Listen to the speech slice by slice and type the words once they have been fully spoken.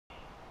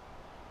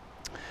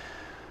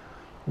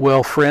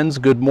Well, friends,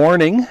 good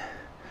morning.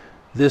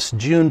 This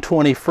June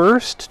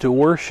 21st to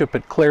worship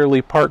at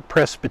Clarely Park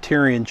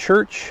Presbyterian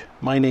Church.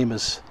 My name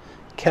is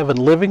Kevin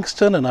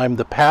Livingston and I'm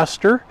the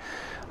pastor.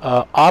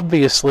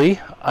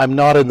 Obviously, I'm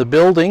not in the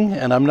building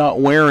and I'm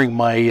not wearing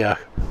my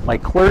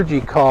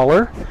clergy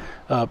collar.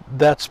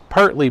 That's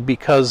partly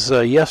because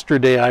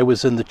yesterday I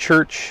was in the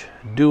church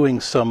doing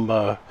some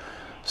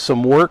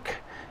work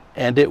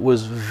and it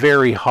was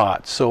very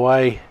hot. So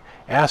I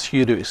ask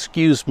you to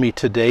excuse me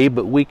today,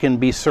 but we can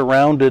be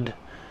surrounded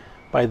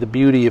by the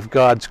beauty of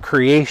God's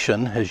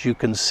creation, as you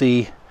can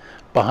see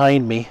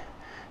behind me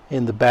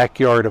in the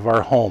backyard of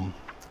our home.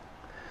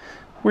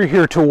 We're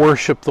here to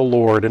worship the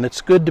Lord, and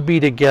it's good to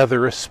be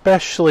together,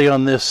 especially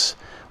on this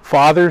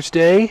Father's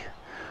Day,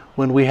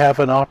 when we have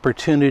an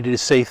opportunity to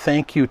say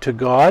thank you to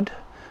God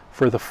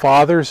for the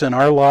fathers in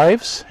our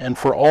lives and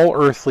for all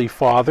earthly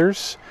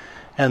fathers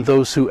and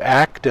those who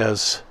act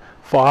as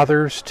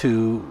fathers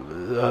to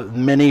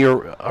many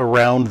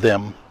around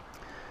them.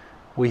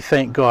 We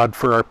thank God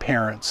for our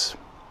parents.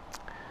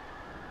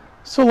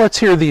 So let's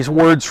hear these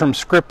words from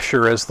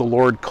Scripture as the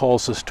Lord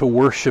calls us to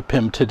worship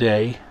Him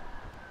today.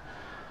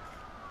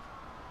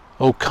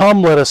 O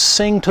come, let us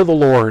sing to the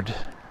Lord.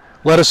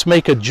 Let us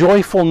make a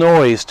joyful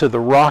noise to the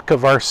rock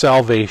of our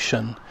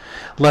salvation.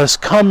 Let us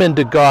come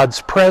into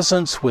God's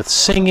presence with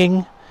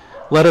singing.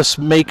 Let us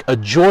make a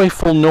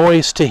joyful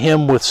noise to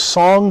Him with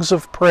songs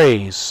of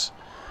praise.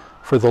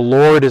 For the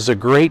Lord is a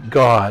great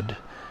God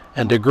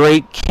and a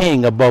great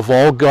King above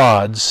all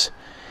gods.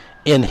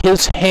 In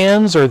His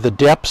hands are the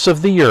depths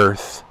of the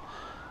earth.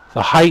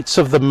 The heights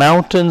of the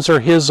mountains are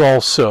His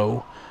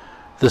also.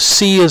 The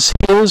sea is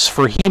His,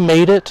 for He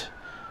made it,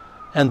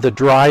 and the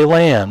dry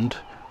land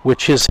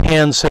which His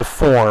hands have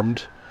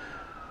formed.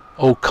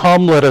 O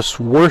come, let us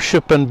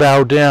worship and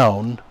bow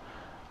down.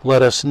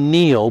 Let us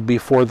kneel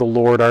before the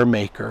Lord our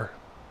Maker.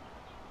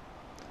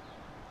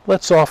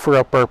 Let's offer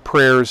up our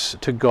prayers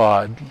to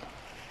God.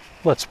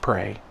 Let's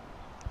pray.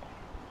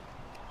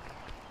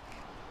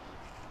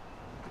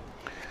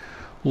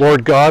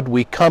 Lord God,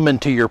 we come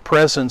into your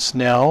presence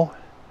now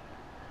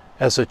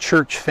as a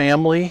church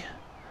family,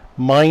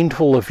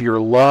 mindful of your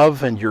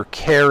love and your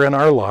care in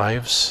our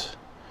lives.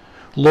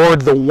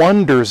 Lord, the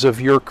wonders of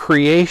your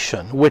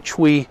creation, which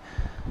we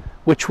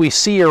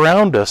see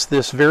around us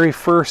this very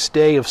first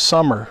day of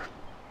summer,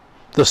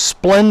 the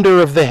splendor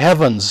of the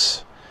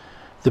heavens,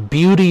 the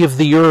beauty of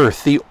the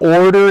earth, the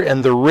order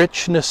and the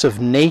richness of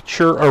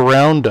nature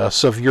around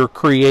us, of your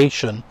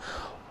creation.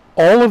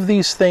 All of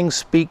these things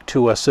speak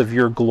to us of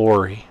your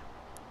glory.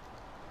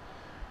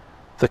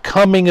 The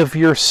coming of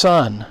your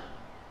Son,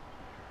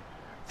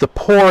 the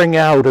pouring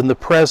out in the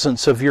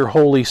presence of your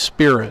Holy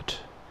Spirit,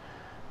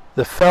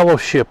 the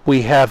fellowship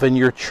we have in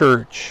your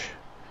church,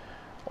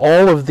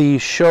 all of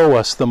these show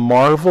us the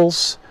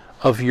marvels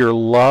of your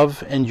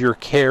love and your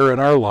care in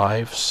our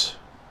lives.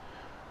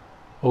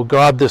 O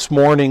God, this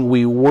morning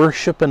we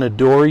worship and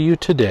adore you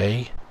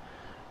today,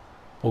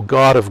 O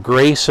God of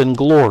grace and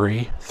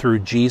glory, through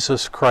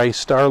Jesus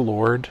Christ our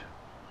Lord.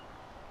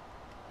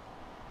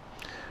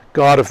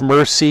 God of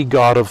mercy,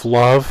 God of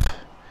love,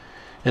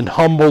 in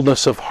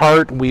humbleness of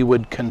heart we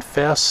would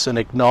confess and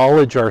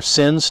acknowledge our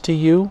sins to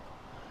you.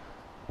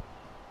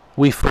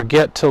 We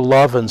forget to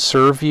love and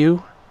serve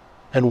you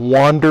and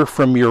wander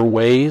from your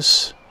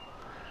ways.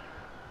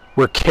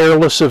 We're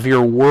careless of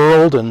your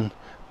world and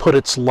put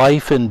its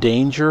life in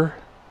danger.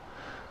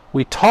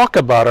 We talk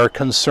about our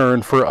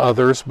concern for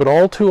others, but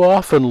all too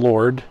often,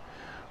 Lord,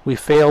 we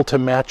fail to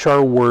match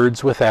our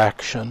words with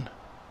action.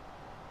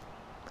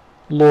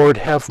 Lord,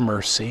 have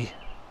mercy.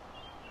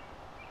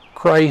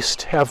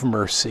 Christ, have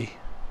mercy.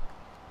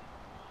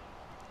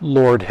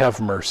 Lord, have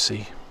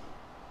mercy.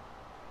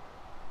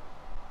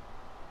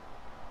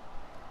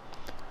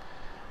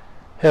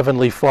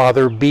 Heavenly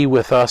Father, be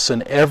with us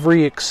in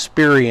every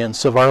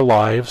experience of our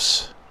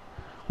lives.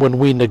 When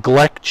we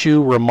neglect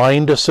you,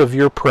 remind us of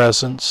your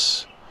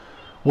presence.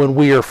 When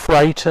we are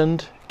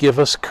frightened, give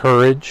us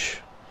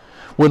courage.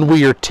 When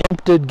we are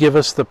tempted, give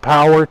us the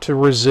power to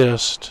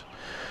resist.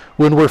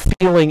 When we're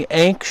feeling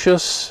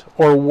anxious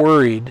or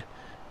worried,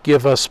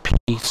 give us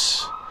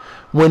peace.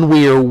 When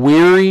we are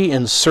weary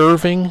in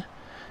serving,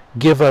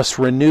 give us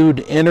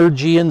renewed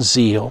energy and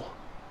zeal.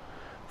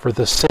 For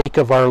the sake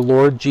of our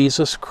Lord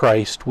Jesus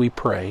Christ, we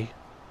pray.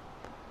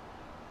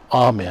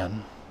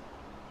 Amen.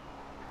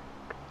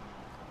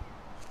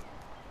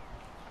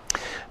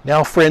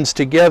 Now, friends,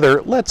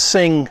 together, let's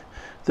sing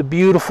the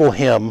beautiful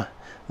hymn,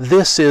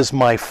 "This is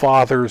my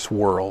Father's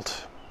World."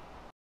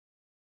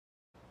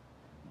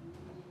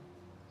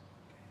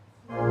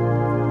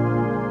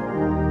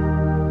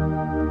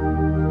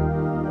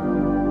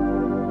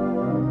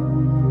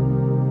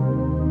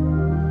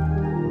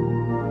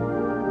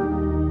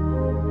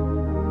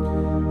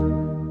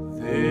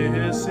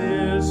 This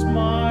is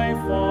my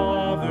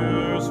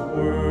Father's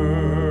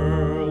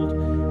world,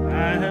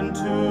 and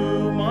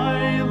to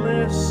my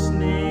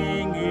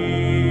listening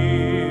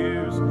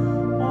ears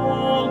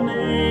all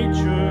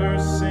nature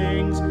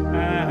sings,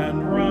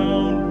 and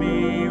round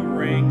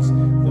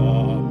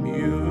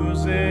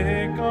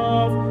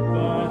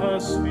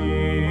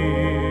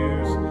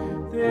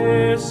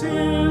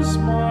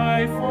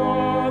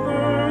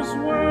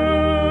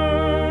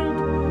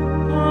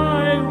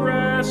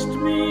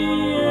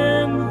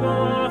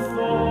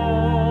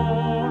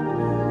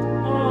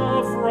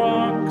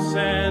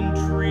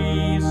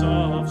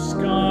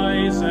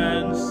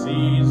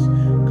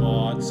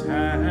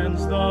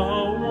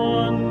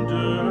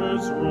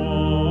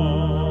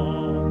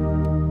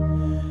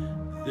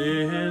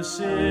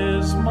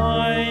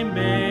my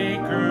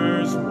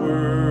Maker's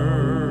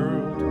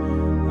world.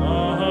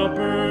 The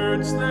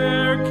birds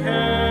their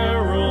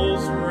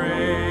carols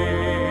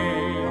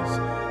raise,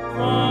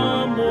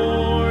 the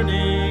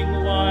morning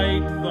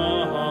light, the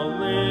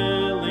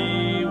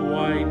lily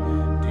white,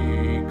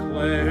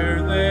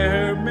 declare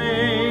their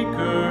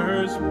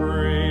Maker's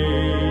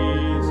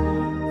praise.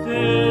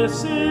 This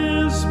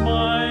is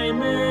my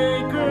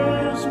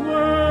Maker's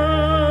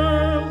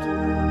world.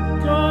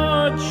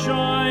 God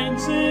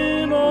shines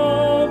in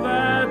all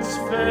that's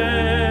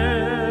fair.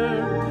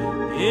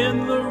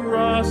 In the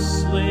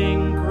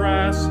rustling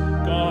grass,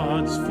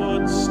 God's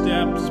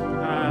footsteps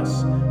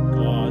pass.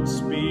 God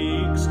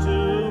speaks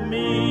to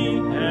me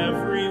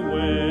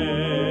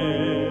everywhere.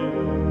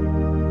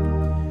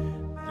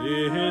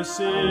 This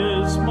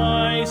is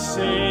my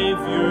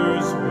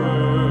Savior's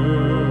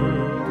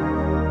word.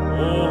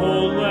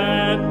 Oh,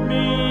 let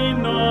me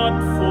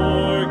not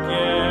forget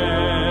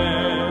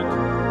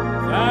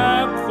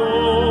that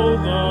though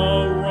the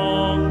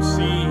wrong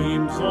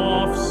seems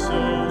oft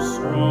so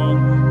strong,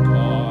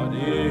 God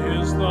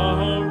is the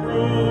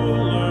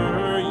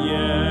ruler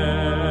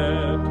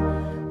yet.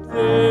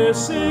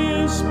 This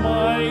is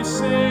my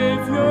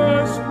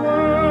Savior's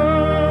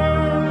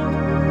word.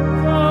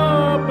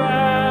 The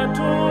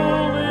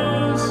battle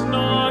is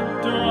not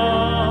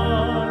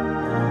done.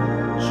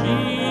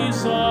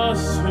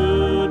 Jesus who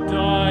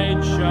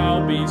died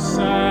shall be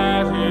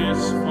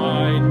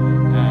satisfied,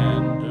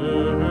 and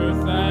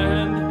earth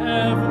and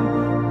heaven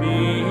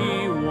be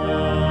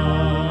one.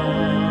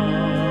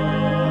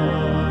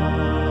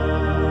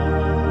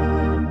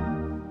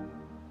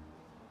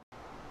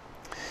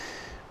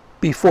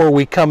 Before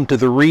we come to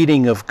the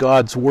reading of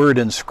God's Word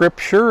in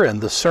Scripture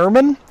and the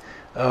sermon,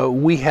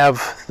 we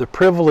have the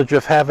privilege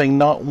of having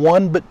not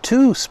one but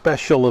two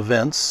special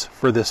events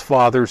for this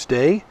Father's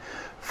Day.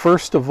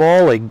 First of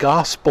all, a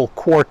gospel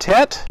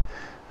quartet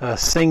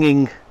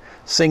singing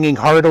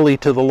heartily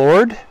to the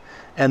Lord,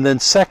 and then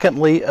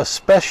secondly, a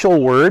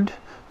special word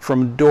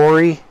from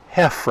Dory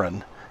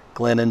Heffron,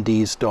 Glenn and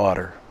Dee's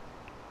daughter.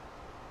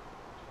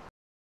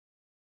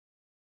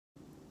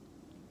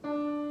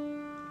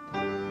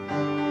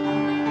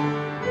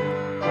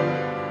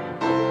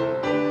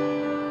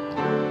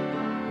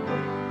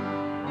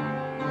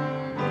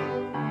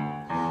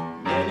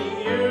 Many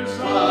years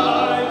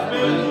I've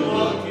been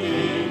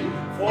looking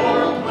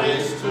for a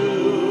place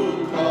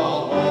to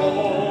call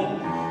home,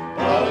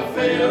 but I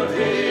failed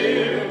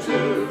here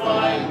to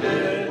find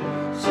it,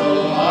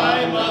 so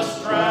I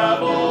must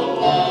travel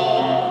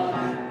on.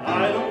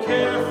 I don't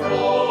care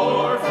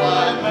for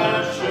 5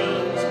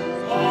 mansions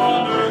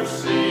on earth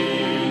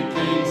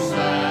sinking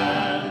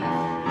sand.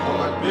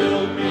 Lord,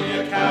 build me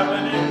a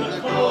cabin in the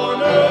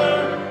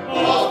corner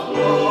of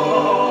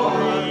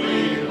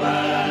glory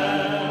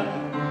land.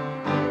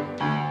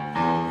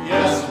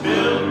 Yes,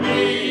 build me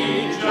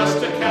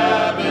just a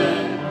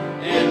cabin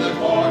in the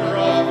corner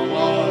of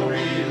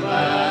glory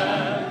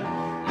land,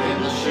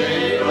 in the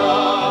shade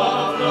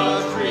of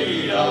the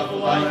tree of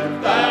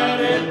life, that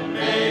it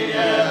may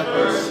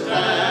ever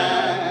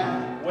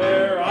stand,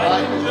 where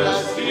I can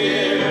just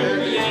hear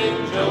the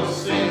angels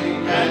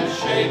sing and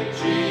shake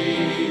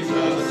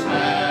Jesus'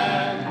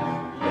 hand.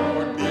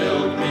 Lord,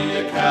 build me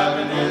a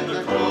cabin in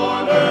the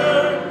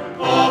corner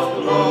of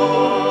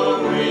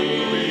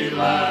glory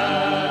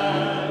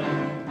land.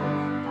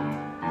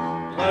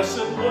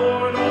 Blessed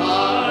Lord,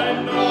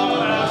 I'm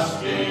not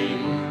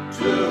asking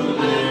to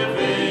live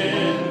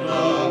in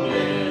the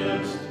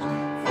midst,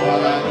 for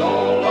I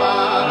know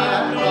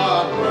I'm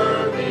not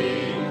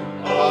worthy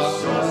of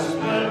such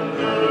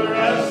splendor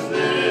as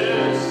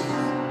this,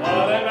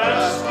 but I'm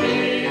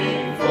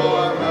asking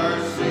for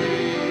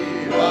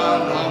mercy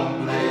while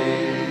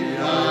humbly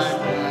I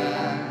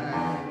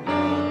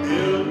stand.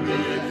 Build me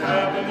a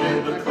cabin in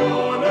the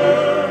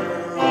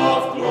corner of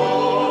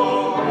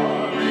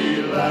glory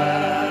land.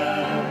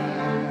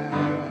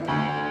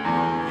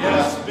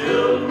 Yes,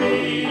 build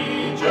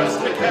me just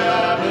a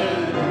cabin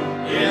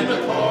in the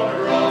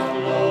corner of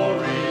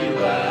glory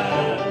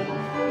land,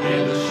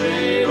 in the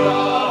shade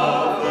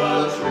of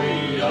the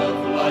tree of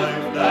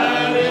life,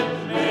 that it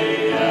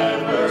may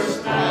ever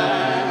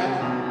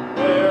stand,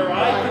 where I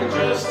can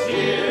just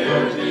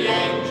hear the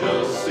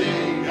angels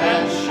sing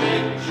and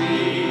shake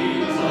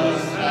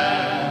Jesus'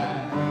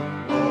 hand.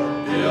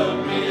 Lord, build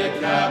me a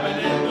cabin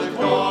in the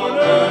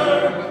corner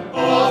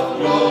of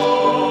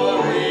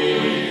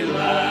glory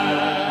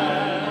land.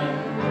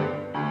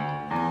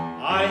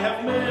 I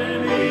have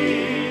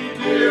many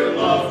dear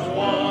loved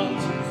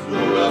ones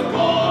who have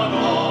gone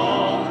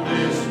on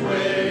this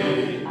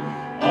way.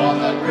 On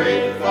that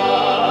great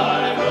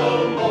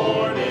final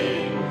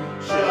morning,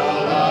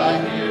 shall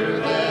I hear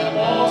them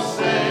all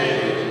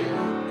say,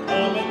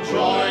 come and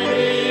join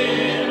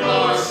in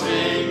our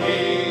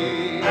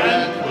singing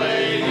and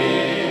play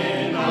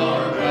in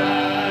our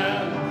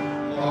band.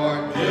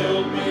 Lord,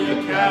 build me a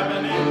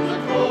cabin in the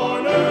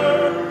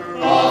corner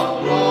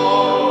of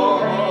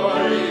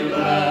glory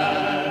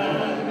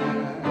land.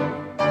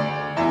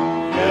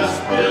 Yes,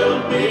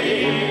 build me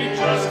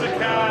just a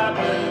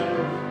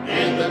cabin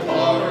in the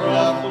corner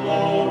of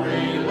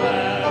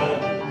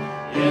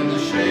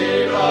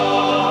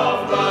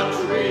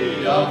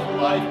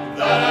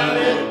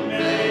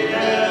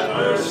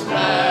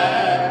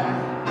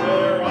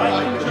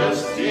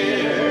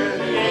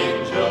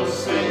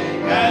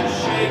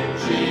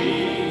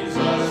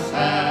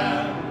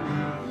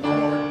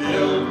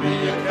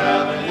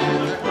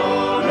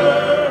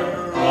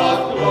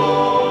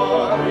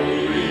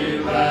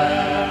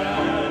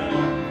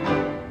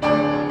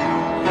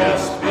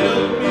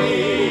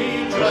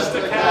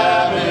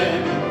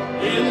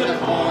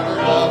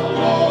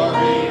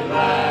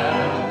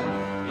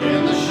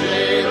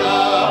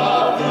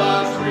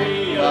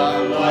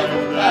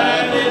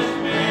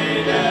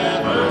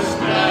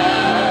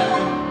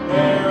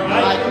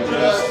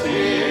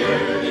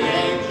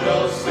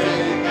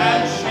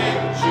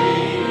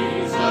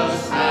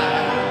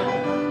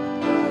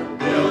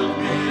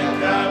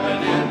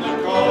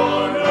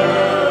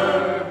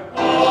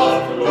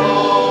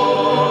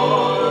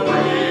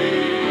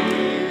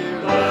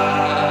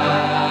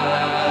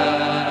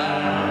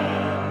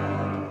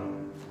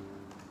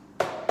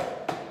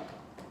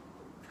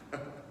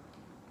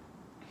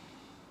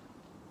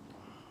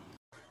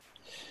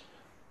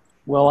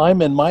Well,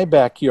 I'm in my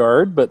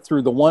backyard, but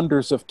through the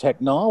wonders of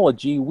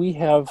technology, we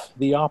have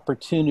the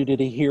opportunity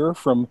to hear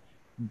from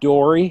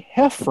Dory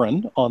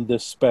Heffron on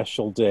this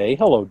special day.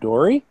 Hello,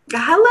 Dory.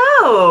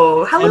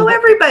 Hello. Hello, And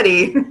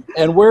everybody.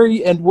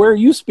 where are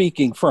you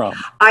speaking from?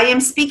 I am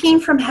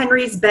speaking from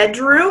Henry's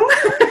bedroom.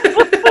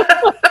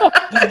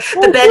 The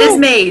Oh, bed is good.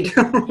 made.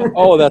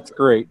 Oh, that's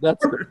great.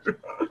 That's great.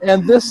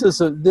 And this is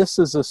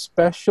a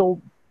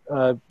special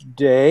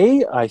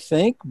day, I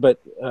think. But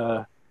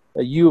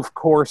you, of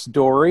course,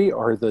 Dory,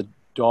 are the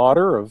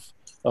daughter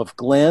of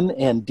Glenn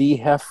and Dee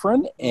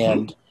Heffron,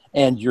 and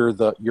you're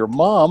your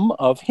mom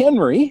of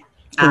Henry,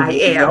 whom I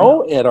we am.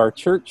 know at our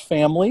church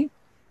family.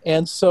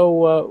 And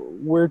so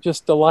we're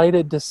just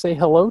delighted to say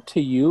hello to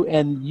you,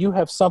 and you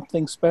have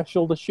something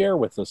special to share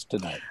with us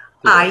tonight.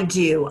 I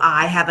do.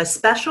 I have a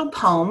special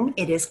poem.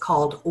 It is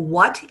called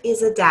What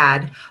is a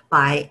Dad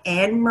by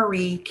Anne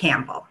Marie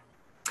Campbell.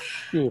 A,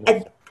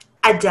 Beautiful.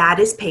 a dad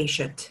is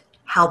patient,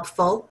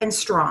 helpful, and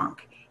strong.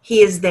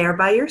 He is there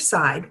by your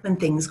side when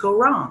things go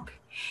wrong.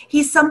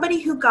 He's somebody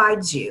who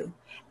guides you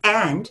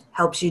and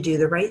helps you do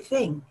the right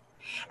thing.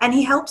 And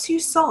he helps you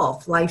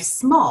solve life's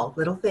small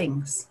little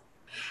things.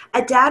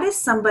 A dad is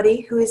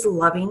somebody who is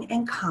loving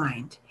and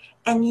kind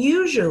and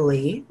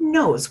usually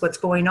knows what's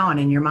going on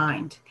in your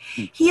mind.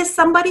 He is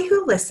somebody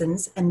who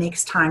listens and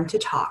makes time to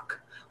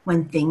talk.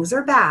 When things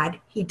are bad,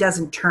 he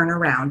doesn't turn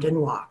around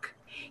and walk.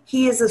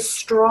 He is a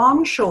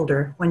strong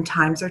shoulder when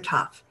times are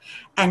tough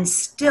and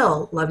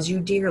still loves you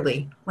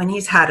dearly when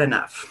he's had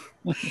enough.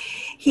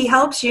 He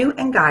helps you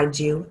and guides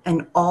you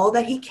and all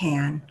that he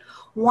can,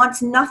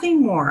 wants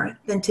nothing more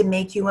than to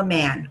make you a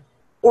man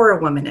or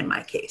a woman in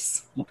my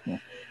case.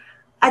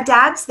 A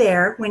dad's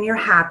there when you're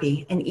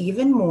happy and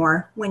even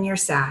more when you're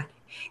sad,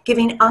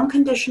 giving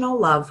unconditional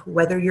love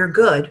whether you're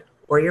good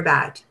or you're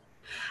bad.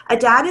 A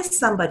dad is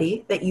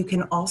somebody that you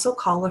can also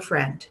call a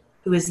friend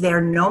who is there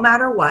no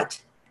matter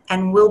what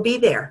and will be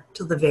there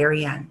till the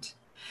very end.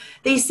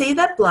 They say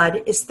that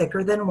blood is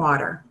thicker than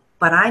water,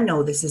 but I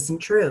know this isn't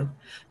true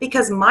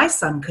because my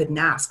son couldn't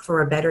ask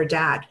for a better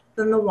dad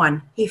than the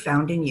one he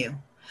found in you.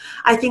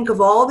 I think of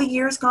all the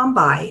years gone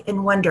by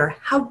and wonder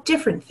how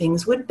different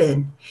things would have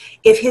been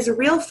if his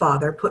real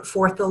father put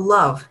forth the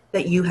love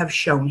that you have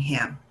shown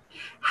him.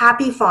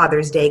 Happy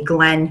Father's Day,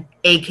 Glenn,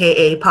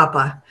 aka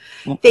Papa.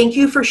 Thank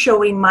you for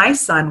showing my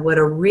son what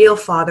a real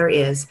father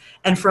is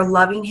and for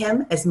loving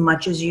him as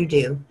much as you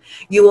do.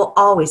 You will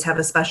always have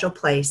a special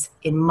place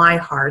in my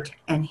heart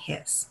and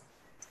his.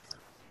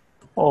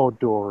 Oh,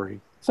 Dory,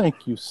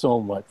 thank you so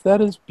much.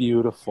 That is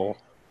beautiful.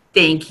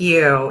 Thank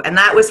you. And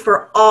that was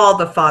for all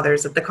the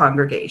fathers of the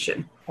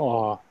congregation.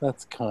 Oh,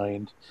 that's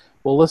kind.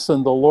 Well,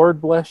 listen, the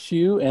Lord bless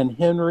you and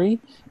Henry,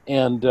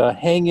 and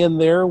hang in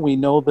there. We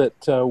know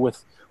that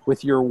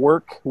with your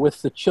work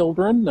with the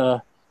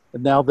children,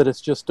 now that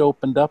it's just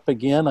opened up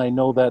again, I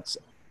know that's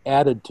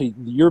added to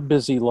your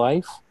busy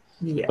life.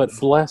 Yes. But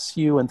bless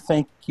you and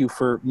thank you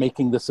for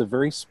making this a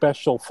very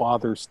special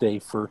Father's Day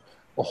for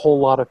a whole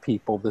lot of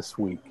people this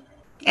week.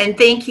 And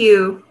thank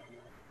you.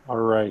 All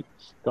right.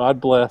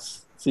 God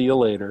bless. See you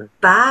later.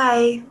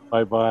 Bye.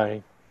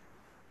 Bye-bye.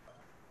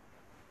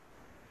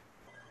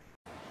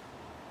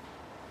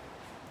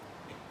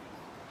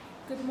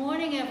 Good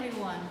morning,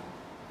 everyone.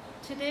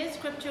 Today's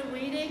scripture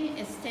reading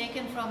is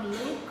taken from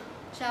Luke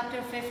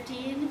chapter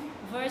 15,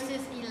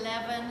 verses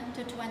 11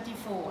 to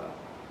 24.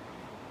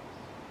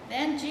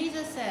 Then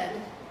Jesus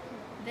said,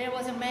 "There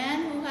was a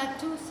man who had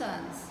 2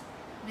 sons.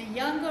 The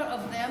younger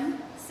of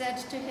them said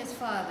to his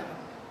father,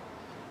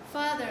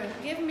 'Father,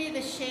 give me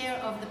the share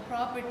of the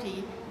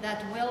property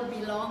that will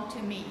belong to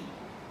me.'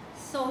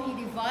 So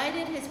he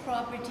divided his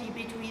property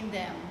between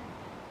them.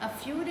 A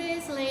few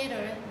days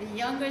later, the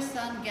younger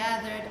son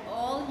gathered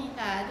all he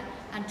had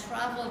and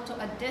traveled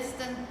to a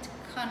distant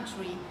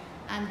country,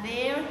 and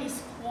there he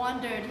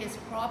squandered his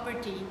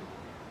property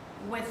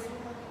with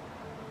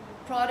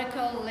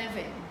prodigal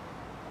living.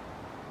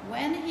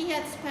 When he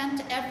had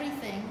spent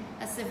everything,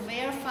 a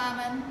severe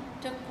famine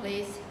took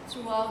place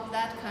throughout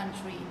that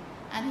country,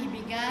 and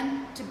he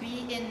began to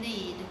be in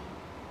need.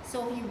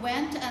 So he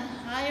went and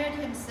hired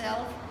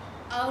himself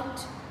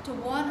out to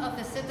one of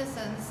the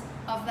citizens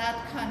of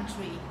that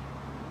country,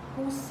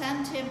 who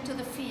sent him to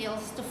the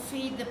fields to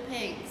feed the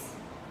pigs.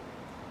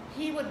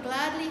 He would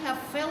gladly have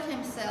filled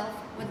himself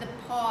with the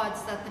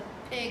pods that the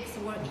pigs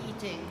were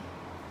eating,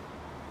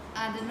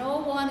 and no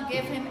one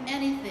gave him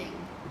anything.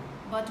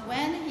 But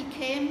when he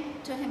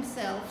came to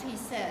himself, he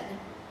said,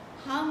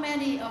 'How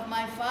many of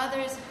my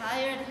father's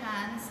hired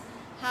hands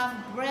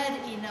have bread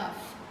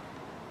enough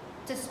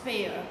to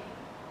spare?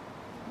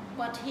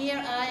 But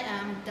here I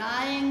am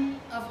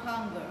dying of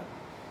hunger.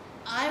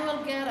 I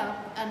will get up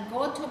and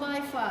go to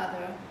my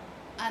father,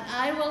 and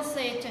I will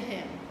say to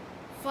him,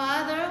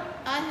 Father,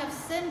 I have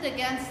sinned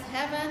against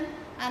heaven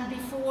and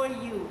before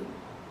you.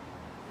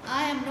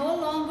 I am no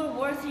longer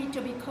worthy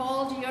to be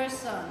called your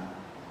son.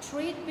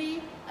 Treat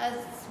me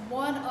as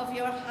one of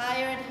your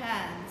hired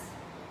hands.'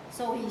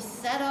 So he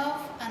set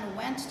off and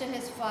went to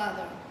his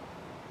father.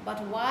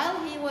 But while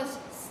he was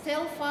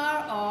still far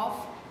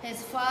off,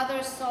 his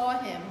father saw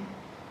him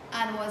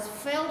and was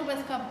filled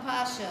with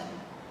compassion.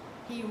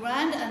 He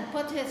ran and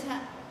put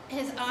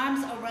his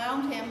arms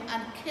around him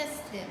and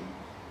kissed him.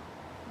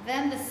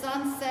 Then the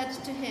son said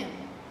to him,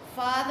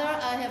 "Father,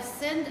 I have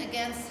sinned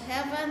against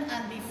heaven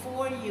and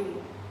before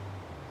you.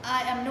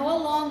 I am no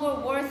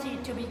longer worthy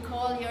to be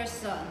called your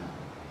son."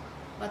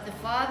 But the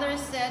father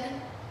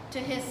said to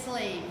his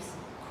slaves,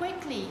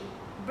 "Quickly,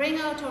 bring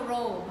out a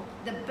robe,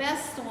 the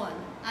best one,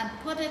 and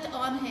put it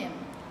on him.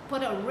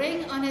 Put a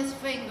ring on his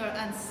finger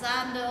and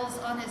sandals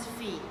on his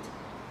feet.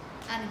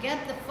 And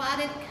get the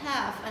fatted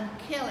calf and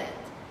kill it.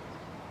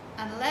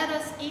 And let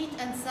us eat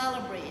and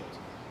celebrate.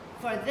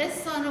 For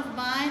this son of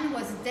mine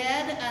was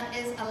dead and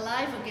is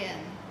alive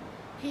again.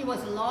 He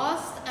was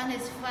lost and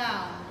is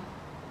found."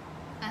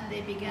 And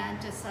they began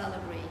to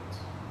celebrate.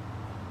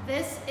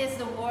 This is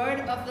the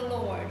word of the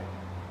Lord.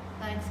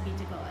 Thanks be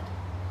to God.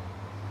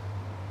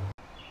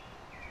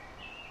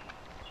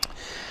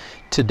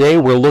 Today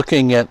we're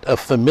looking at a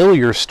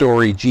familiar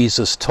story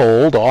Jesus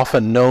told,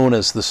 often known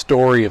as the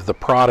story of the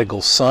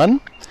prodigal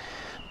son.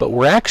 But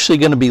we're actually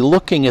going to be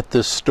looking at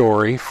this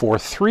story for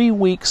 3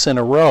 weeks in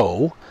a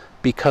row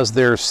because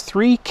there's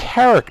 3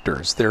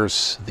 characters.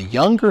 There's the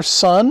younger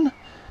son,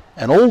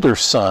 an older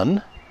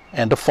son,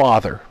 and a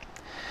father.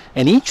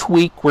 And each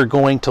week we're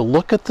going to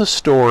look at the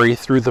story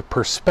through the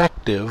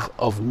perspective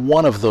of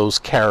one of those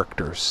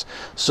characters.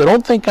 So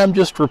don't think I'm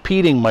just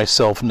repeating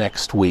myself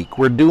next week.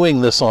 We're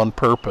doing this on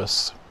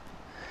purpose.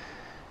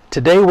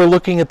 Today we're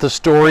looking at the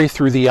story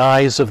through the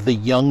eyes of the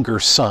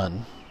younger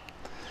son.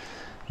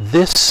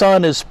 This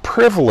son is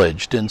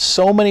privileged in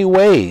so many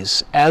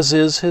ways, as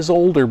is his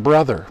older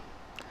brother.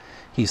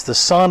 He's the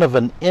son of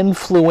an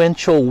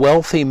influential,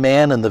 wealthy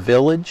man in the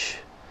village.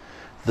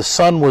 The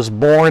son was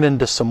born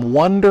into some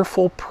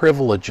wonderful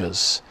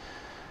privileges,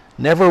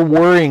 never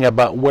worrying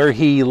about where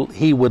he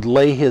would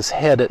lay his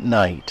head at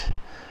night,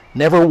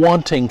 never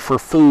wanting for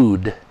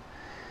food.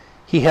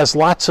 He has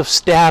lots of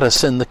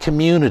status in the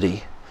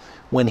community.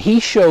 When he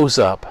shows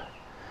up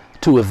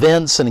to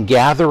events and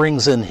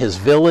gatherings in his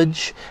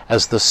village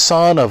as the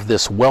son of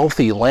this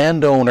wealthy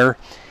landowner,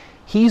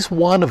 he's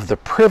one of the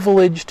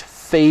privileged,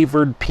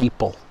 favored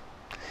people.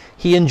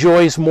 He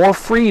enjoys more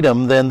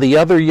freedom than the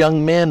other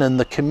young men in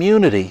the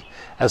community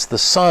as the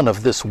son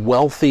of this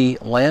wealthy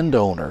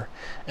landowner.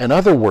 In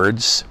other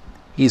words,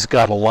 he's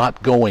got a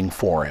lot going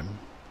for him.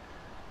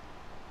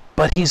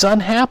 But he's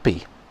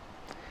unhappy.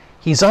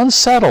 He's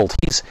unsettled.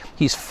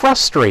 He's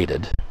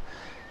frustrated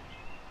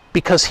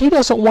because he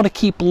doesn't want to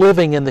keep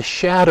living in the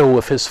shadow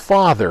of his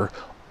father,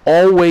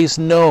 always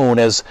known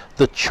as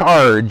the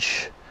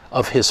charge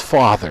of his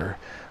father,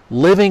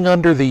 living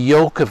under the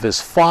yoke of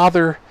his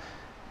father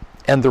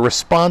and the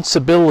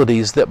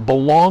responsibilities that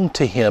belong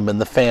to him in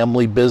the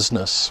family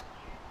business.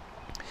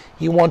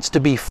 He wants to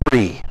be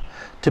free,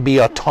 to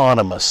be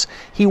autonomous.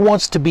 He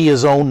wants to be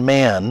his own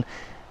man,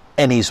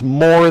 and he's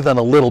more than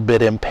a little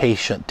bit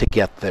impatient to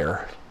get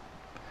there.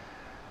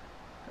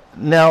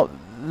 Now,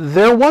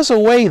 there was a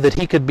way that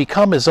he could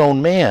become his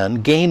own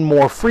man, gain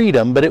more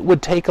freedom, but it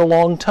would take a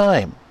long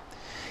time.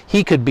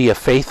 He could be a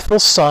faithful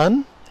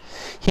son.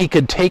 He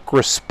could take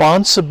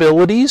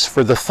responsibilities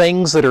for the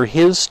things that are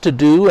his to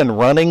do in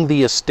running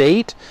the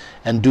estate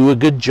and do a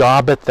good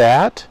job at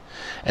that.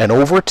 And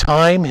over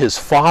time, his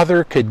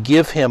father could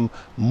give him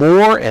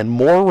more and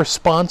more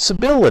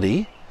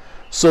responsibility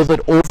so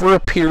that over a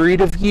period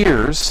of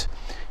years,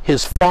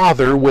 his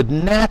father would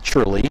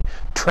naturally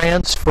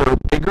transfer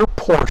bigger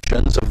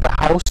portions of the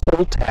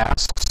household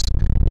tasks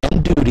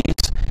and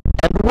duties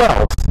and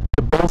wealth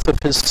to both of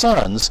his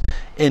sons,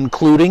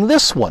 including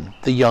this one,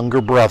 the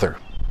younger brother.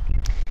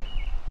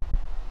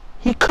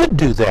 He could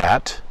do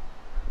that,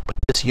 but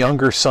this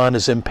younger son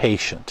is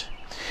impatient.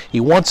 He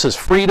wants his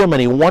freedom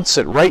and he wants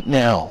it right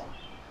now.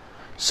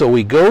 So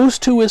he goes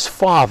to his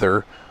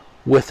father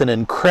with an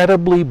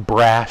incredibly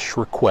brash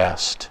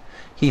request.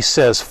 He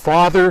says,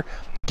 "Father,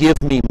 give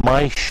me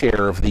my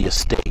share of the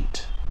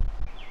estate."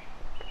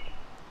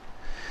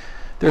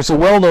 There's a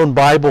well-known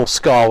Bible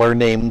scholar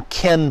named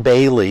Ken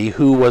Bailey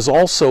who was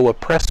also a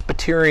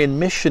Presbyterian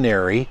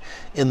missionary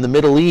in the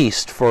Middle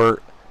East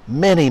for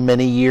many,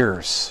 many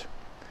years.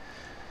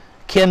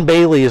 Ken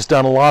Bailey has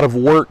done a lot of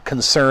work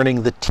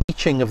concerning the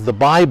teaching of the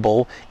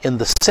Bible in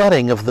the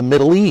setting of the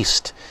Middle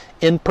East,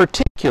 in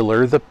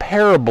particular the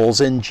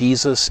parables in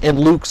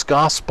Luke's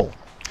Gospel,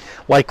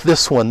 like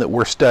this one that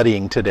we're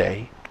studying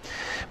today.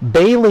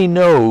 Bailey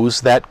knows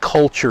that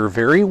culture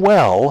very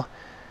well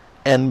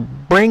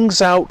and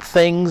brings out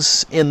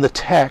things in the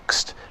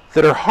text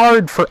that are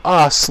hard for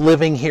us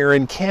living here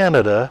in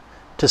Canada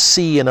to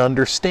see and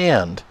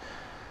understand,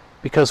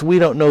 because we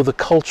don't know the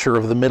culture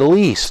of the Middle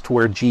East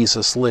where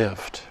Jesus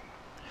lived.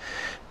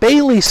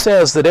 Bailey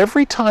says that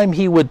every time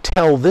he would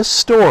tell this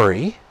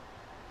story,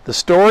 the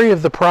story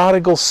of the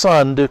prodigal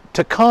son,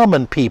 to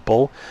common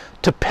people,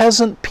 to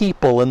peasant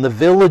people in the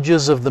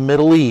villages of the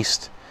Middle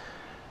East,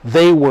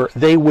 they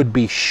would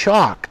be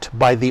shocked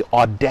by the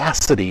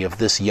audacity of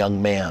this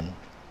young man.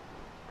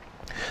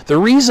 The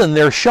reason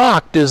they're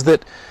shocked is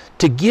that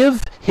to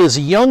give his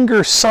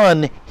younger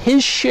son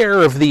his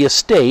share of the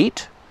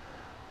estate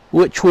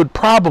which would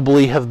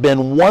probably have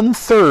been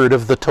 1/3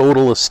 of the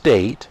total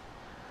estate,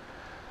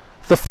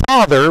 the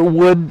father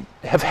would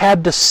have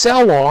had to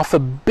sell off a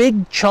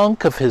big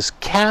chunk of his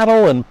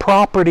cattle and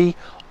property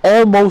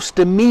almost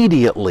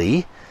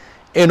immediately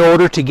in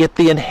order to get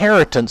the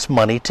inheritance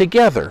money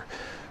together.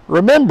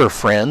 Remember,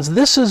 friends,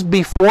 this is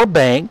before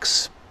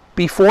banks,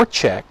 before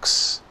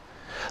checks.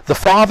 The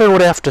father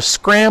would have to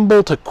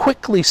scramble to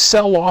quickly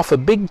sell off a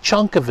big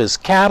chunk of his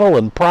cattle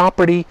and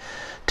property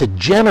to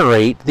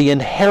generate the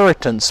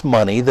inheritance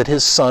money that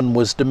his son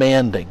was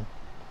demanding.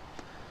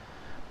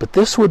 But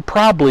this would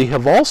probably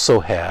have also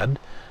had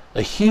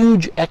a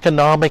huge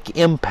economic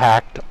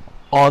impact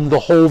on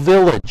the whole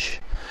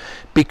village,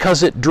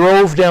 because it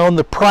drove down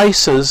the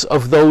prices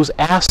of those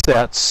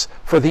assets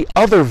for the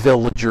other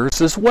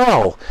villagers as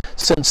well,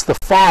 since the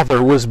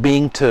father was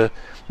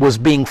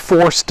being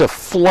forced to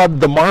flood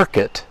the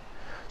market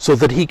so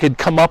that he could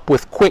come up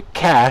with quick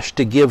cash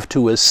to give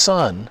to his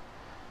son.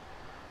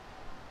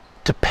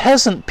 To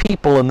peasant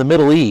people in the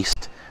Middle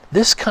East,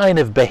 this kind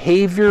of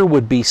behavior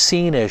would be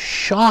seen as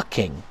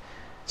shocking,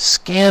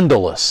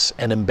 scandalous,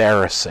 and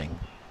embarrassing.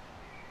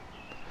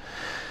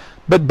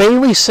 But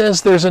Bailey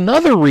says there's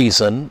another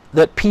reason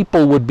that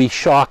people would be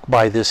shocked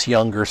by this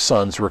younger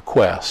son's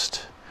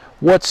request.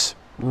 What's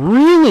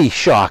really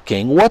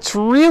shocking, what's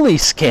really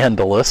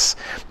scandalous,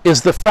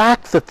 is the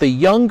fact that the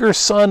younger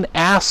son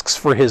asks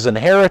for his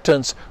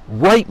inheritance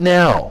right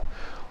now,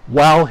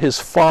 while his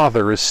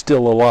father is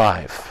still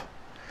alive.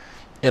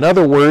 In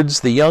other words,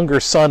 the younger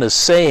son is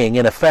saying,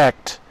 in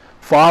effect,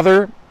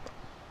 "Father,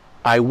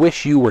 I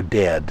wish you were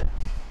dead."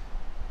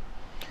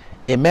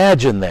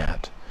 Imagine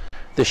that.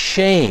 The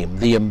shame,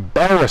 the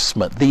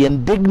embarrassment, the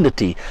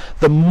indignity,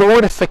 the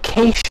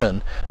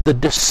mortification, the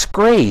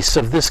disgrace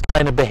of this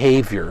kind of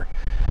behavior,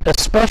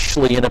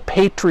 especially in a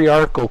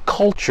patriarchal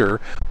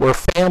culture where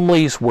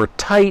families were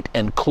tight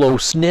and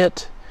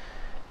close-knit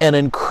and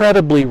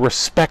incredibly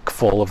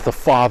respectful of the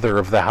father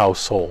of the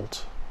household.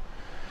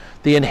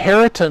 The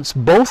inheritance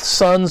both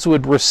sons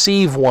would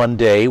receive one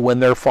day when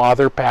their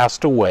father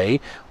passed away,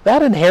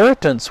 that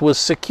inheritance was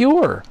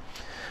secure.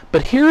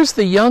 But here's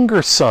the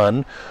younger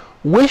son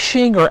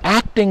wishing or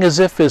acting as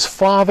if his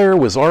father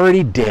was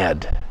already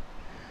dead.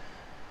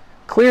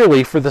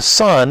 Clearly, for the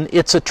son,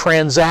 it's a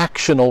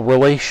transactional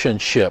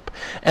relationship.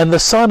 And the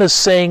son is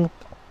saying,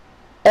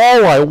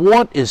 "All I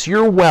want is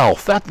your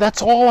wealth.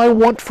 That's all I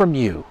want from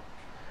you."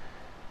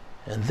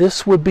 And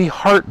this would be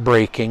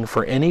heartbreaking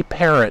for any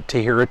parent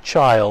to hear a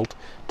child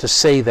to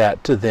say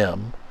that to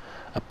them.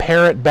 A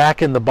parent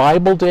back in the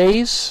Bible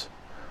days,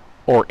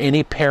 or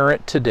any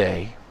parent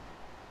today.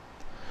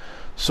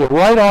 So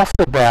right off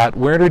the bat,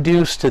 we're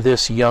introduced to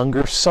this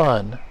younger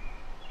son.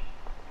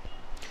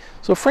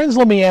 So friends,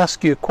 let me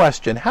ask you a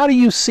question. How do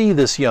you see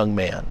this young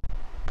man?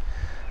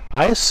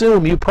 I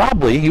assume you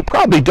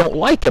probably don't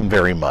like him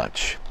very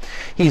much.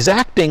 He's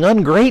acting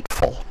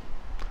ungrateful,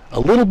 a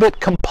little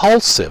bit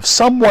compulsive,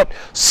 somewhat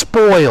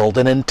spoiled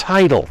and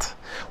entitled,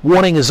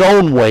 wanting his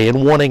own way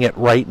and wanting it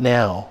right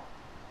now.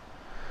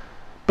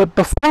 But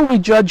before we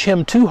judge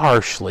him too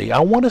harshly, I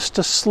want us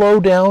to slow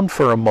down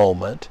for a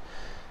moment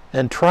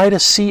and try to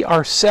see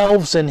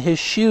ourselves in his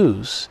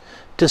shoes,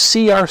 to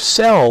see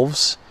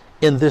ourselves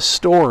in this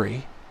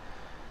story.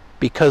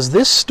 Because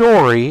this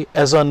story,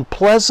 as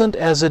unpleasant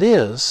as it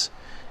is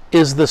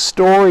the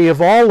story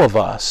of all of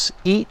us,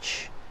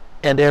 each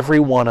and every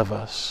one of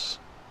us.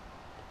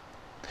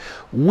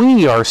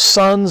 We are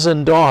sons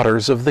and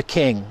daughters of the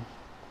King.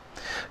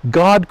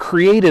 God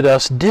created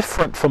us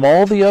different from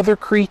all the other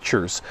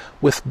creatures,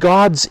 with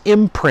God's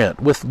imprint,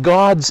 with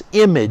God's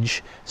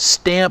image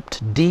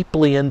stamped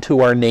deeply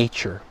into our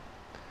nature.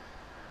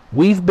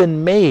 We've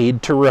been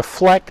made to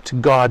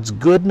reflect God's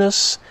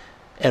goodness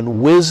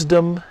and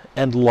wisdom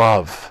and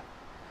love.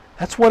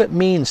 That's what it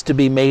means to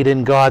be made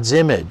in God's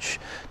image,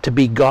 to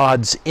be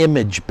God's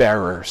image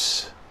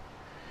bearers.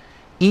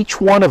 Each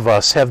one of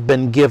us have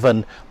been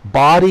given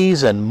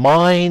bodies and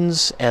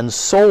minds and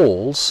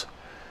souls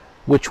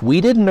which we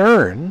didn't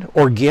earn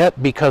or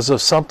get because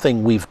of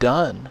something we've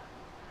done.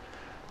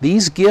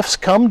 These gifts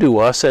come to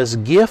us as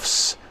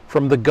gifts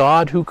from the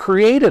God who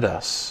created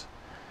us.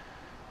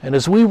 And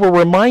as we were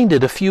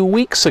reminded a few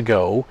weeks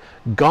ago,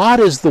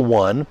 God is the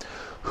one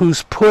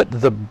who's put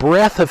the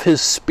breath of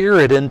His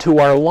Spirit into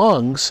our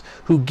lungs,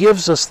 who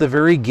gives us the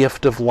very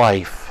gift of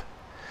life.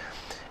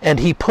 And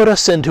He put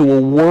us into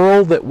a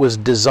world that was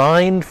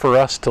designed for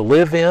us to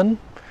live in,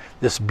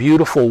 this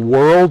beautiful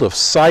world of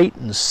sight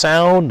and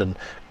sound and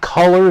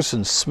colors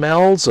and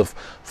smells, of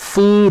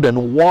food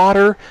and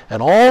water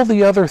and all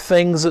the other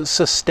things that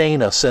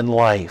sustain us in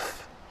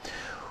life.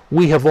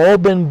 We have all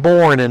been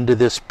born into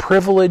this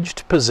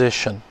privileged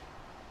position.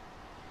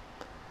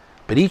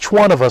 But each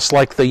one of us,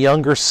 like the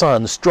younger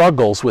son,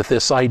 struggles with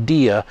this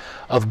idea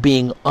of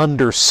being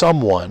under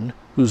someone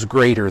who's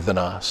greater than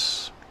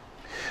us.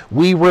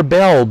 We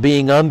rebel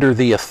being under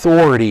the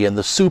authority and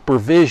the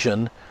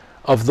supervision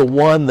of the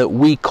one that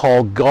we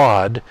call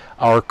God,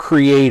 our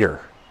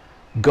Creator,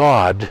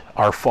 God,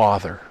 our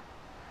Father.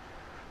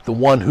 the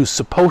one who's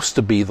supposed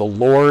to be the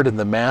Lord and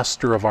the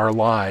Master of our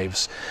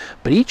lives.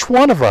 But each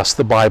one of us,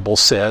 the Bible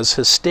says,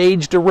 has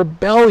staged a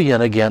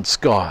rebellion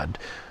against God.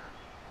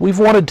 We've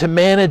wanted to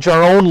manage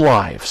our own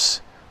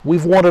lives.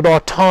 We've wanted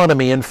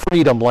autonomy and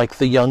freedom like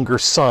the younger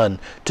son,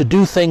 to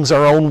do things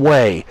our own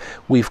way.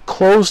 We've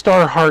closed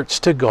our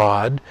hearts to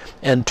God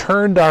and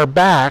turned our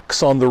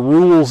backs on the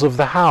rules of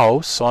the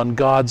house, on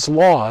God's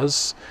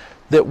laws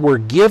that were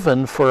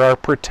given for our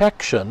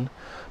protection,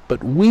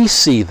 but we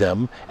see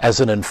them as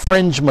an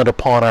infringement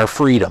upon our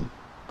freedom.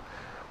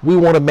 We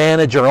want to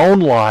manage our own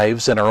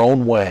lives in our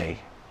own way.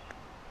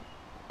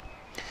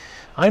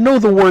 I know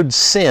the word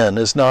sin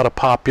is not a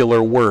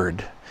popular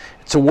word.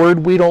 It's a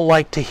word we don't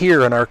like to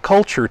hear in our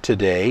culture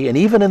today, and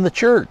even in the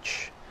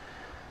church.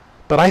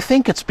 But I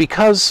think it's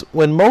because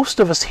when most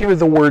of us hear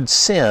the word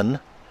sin,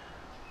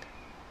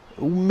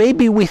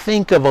 maybe we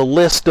think of a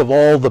list of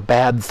all the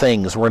bad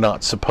things we're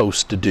not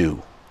supposed to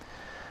do.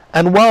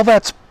 And while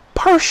that's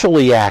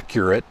partially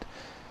accurate,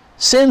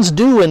 sins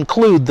do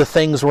include the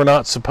things we're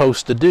not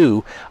supposed to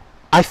do.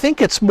 I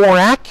think it's more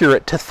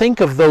accurate to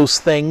think of those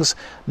things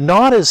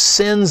not as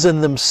sins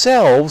in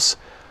themselves,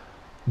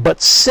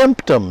 but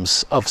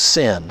symptoms of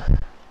sin.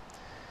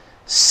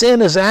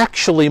 Sin is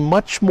actually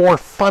much more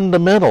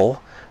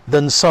fundamental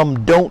than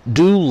some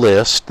don't-do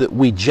list that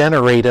we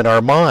generate in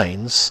our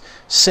minds.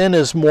 Sin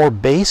is more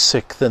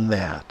basic than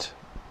that.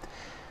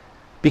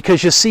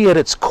 Because you see, at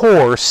its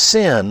core,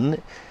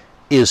 sin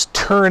is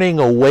turning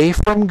away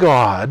from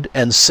God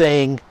and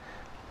saying,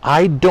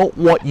 I don't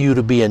want you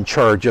to be in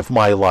charge of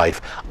my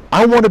life.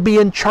 I want to be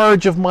in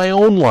charge of my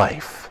own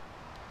life.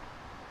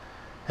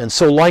 And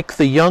so, like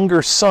the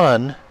younger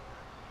son,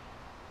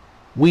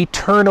 we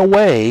turn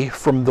away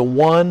from the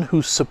one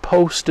who's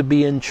supposed to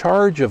be in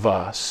charge of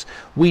us.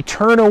 We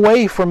turn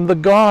away from the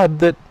God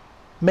that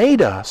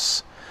made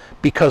us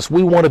because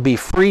we want to be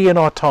free and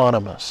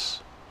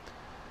autonomous.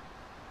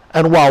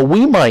 And while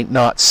we might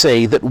not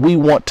say that we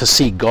want to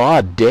see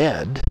God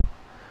dead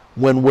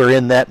when we're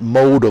in that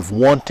mode of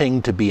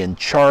wanting to be in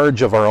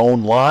charge of our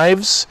own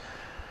lives,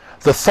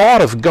 the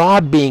thought of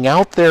God being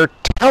out there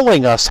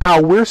telling us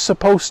how we're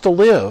supposed to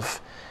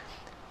live,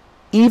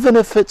 even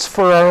if it's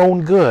for our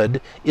own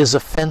good, is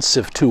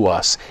offensive to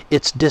us.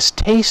 It's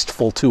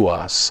distasteful to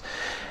us.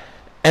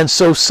 And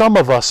so some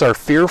of us are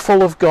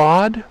fearful of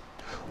God,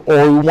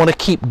 or we want to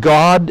keep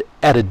God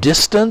at a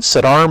distance,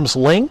 at arm's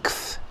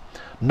length,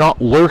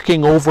 not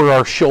lurking over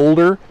our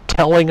shoulder,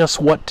 telling us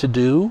what to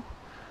do.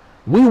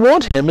 We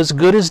want him as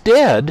good as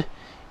dead,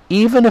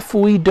 even if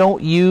we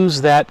don't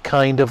use that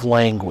kind of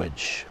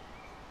language.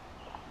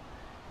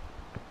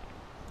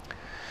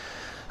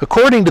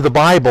 According to the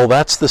Bible,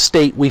 that's the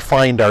state we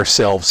find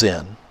ourselves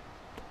in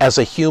as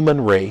a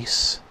human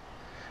race.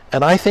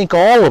 And I think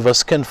all of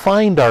us can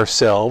find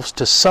ourselves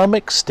to some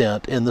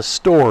extent in the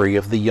story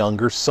of the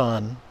younger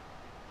son.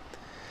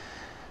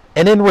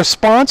 And in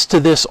response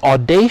to this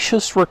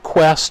audacious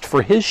request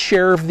for his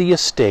share of the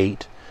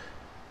estate,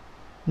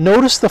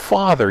 notice the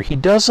father. He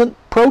doesn't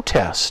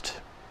protest.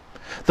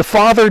 The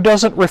father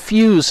doesn't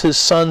refuse his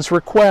son's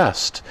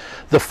request.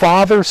 The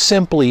father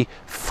simply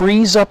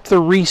frees up the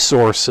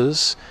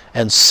resources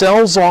and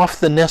sells off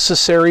the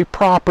necessary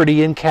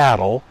property and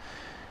cattle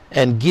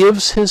and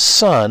gives his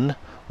son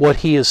what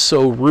he has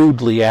so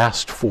rudely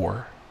asked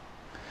for.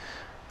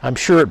 I'm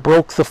sure it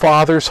broke the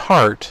father's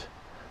heart,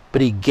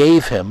 but he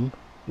gave him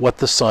what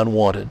the son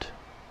wanted.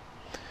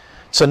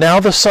 So now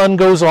the son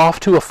goes off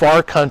to a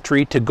far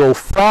country to go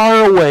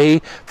far away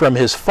from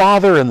his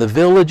father and the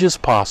village as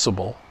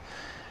possible.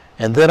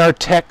 And then our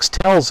text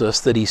tells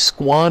us that he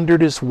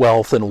squandered his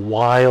wealth in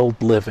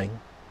wild living.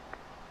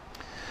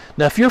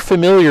 Now, if you're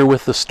familiar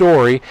with the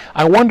story,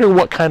 I wonder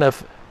what kind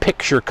of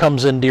picture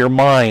comes into your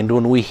mind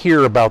when we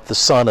hear about the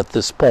son at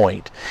this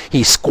point.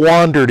 He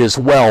squandered his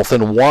wealth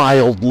in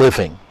wild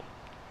living.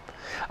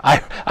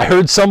 I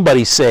heard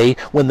somebody say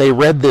when they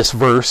read this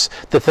verse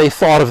that they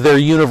thought of their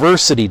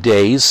university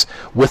days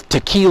with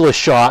tequila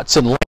shots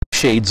and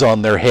lampshades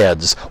on their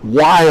heads.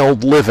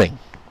 Wild living.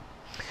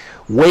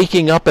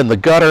 Waking up in the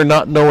gutter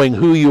not knowing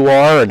who you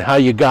are and how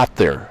you got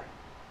there.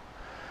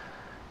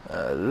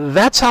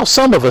 That's how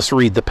some of us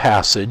read the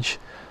passage,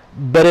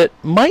 but it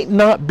might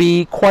not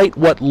be quite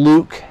what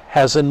Luke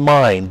has in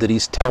mind that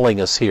he's telling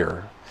us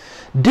here.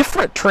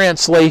 Different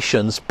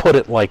translations put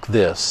it like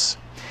this.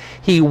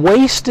 He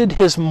wasted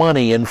his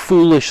money in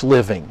foolish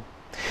living.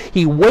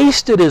 He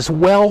wasted his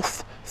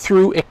wealth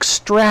through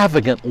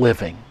extravagant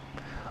living.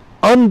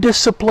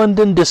 Undisciplined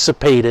and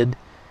dissipated,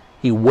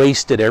 he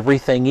wasted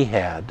everything he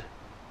had.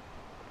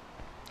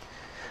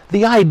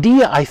 The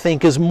idea, I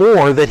think, is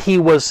more that he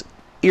was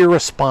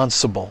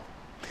irresponsible.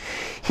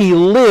 He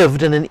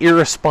lived in an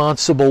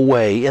irresponsible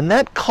way. In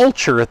that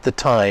culture at the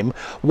time,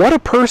 what a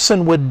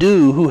person would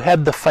do who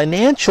had the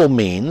financial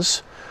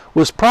means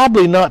was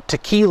probably not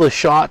tequila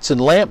shots and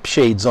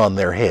lampshades on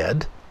their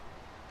head.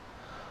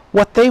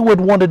 What they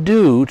would want to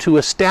do to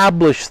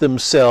establish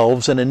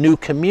themselves in a new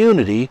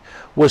community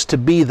was to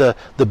be the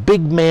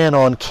big man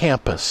on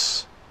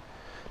campus,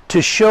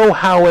 to show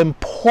how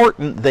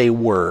important they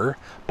were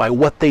by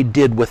what they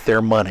did with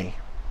their money.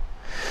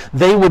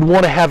 They would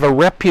want to have a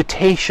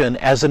reputation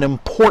as an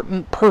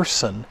important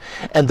person,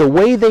 and the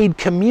way they'd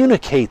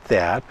communicate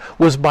that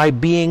was by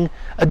being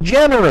a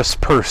generous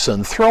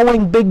person,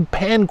 throwing big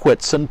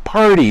banquets and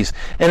parties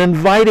and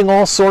inviting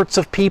all sorts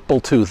of people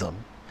to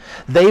them.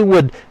 They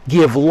would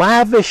give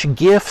lavish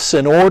gifts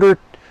in order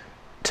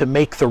to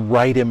make the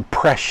right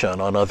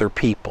impression on other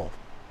people.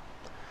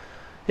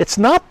 It's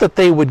not that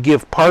they would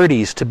give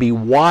parties to be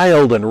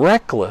wild and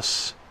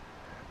reckless,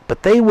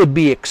 but they would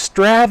be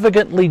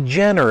extravagantly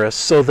generous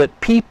so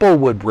that people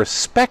would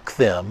respect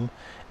them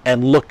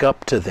and look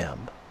up to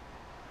them.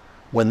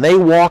 When they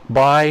walked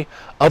by,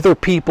 other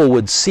people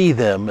would see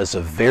them as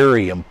a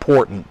very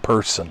important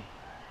person.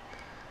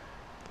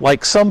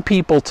 Like some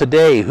people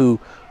today who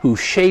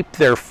shape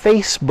their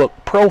Facebook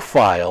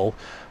profile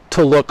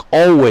to look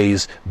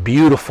always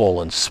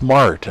beautiful and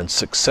smart and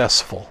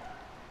successful.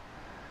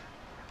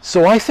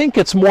 So I think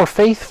it's more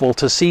faithful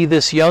to see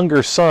this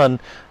younger son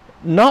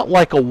not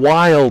like a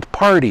wild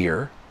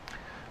partier,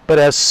 but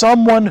as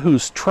someone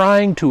who's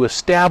trying to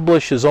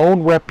establish his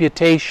own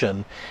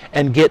reputation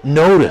and get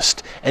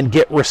noticed and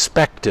get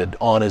respected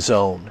on his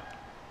own.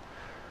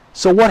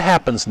 So what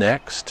happens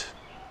next?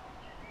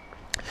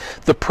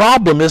 The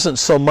problem isn't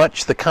so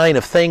much the kind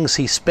of things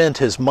he spent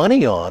his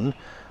money on,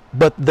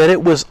 but that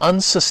it was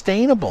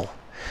unsustainable.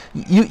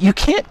 You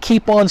can't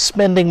keep on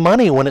spending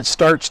money when it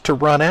starts to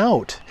run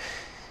out.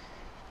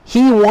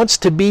 He wants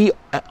to be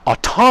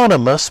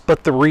autonomous,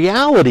 but the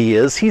reality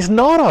is he's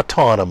not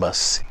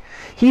autonomous.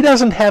 He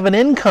doesn't have an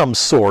income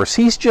source.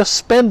 He's just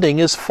spending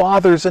his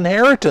father's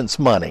inheritance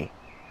money.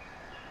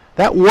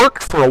 That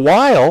worked for a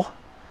while,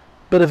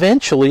 but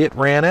eventually it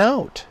ran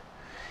out.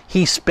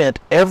 He spent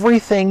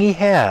everything he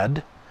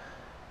had,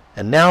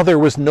 and now there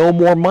was no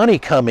more money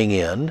coming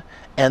in,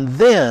 and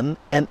then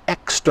an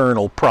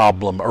external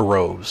problem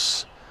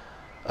arose.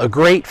 A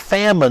great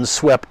famine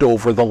swept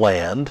over the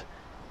land,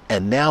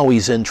 and now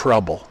he's in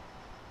trouble.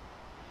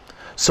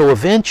 So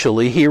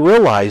eventually he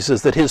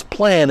realizes that his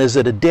plan is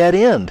at a dead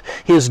end.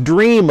 His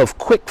dream of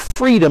quick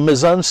freedom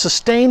is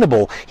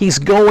unsustainable. He's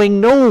going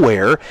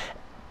nowhere,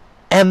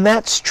 and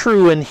that's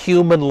true in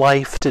human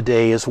life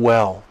today as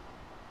well.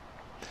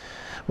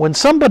 When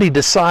somebody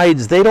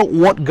decides they don't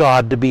want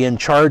God to be in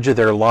charge of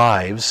their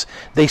lives,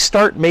 they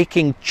start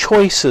making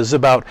choices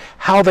about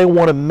how they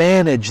want to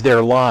manage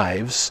their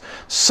lives.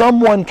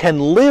 Someone can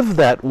live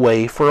that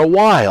way for a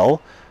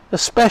while,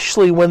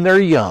 especially when they're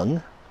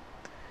young.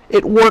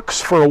 It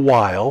works for a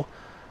while,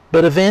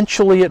 but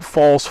eventually it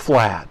falls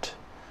flat.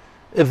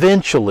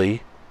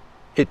 Eventually,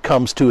 it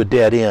comes to a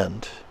dead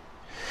end.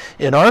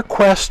 In our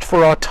quest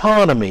for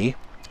autonomy,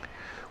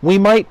 we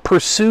might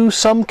pursue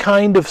some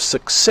kind of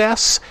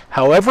success,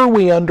 however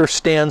we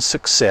understand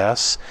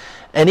success,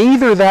 and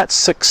either that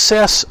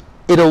success,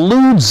 it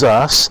eludes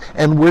us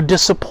and we're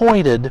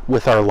disappointed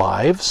with our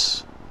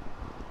lives,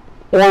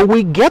 or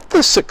we get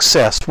the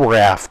success we're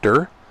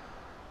after,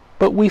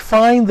 but we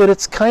find that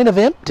it's kind of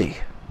empty.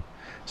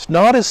 It's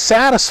not as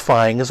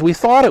satisfying as we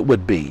thought it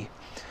would be.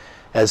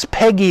 As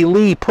Peggy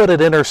Lee put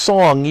it in her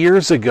song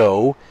years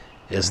ago,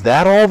 is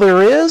that all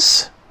there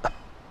is?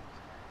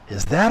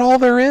 Is that all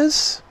there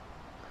is?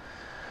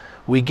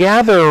 We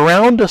gather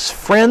around us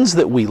friends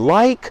that we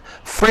like,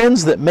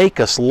 friends that make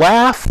us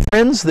laugh,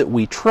 friends that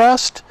we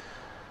trust.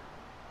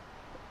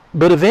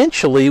 But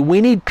eventually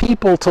we need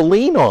people to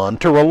lean on,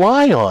 to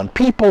rely on,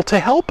 people to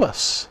help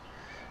us.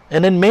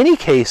 And in many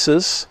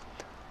cases,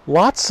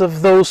 lots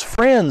of those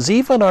friends,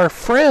 even our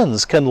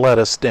friends, can let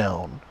us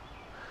down.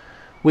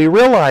 We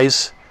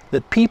realize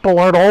that people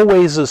aren't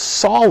always as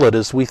solid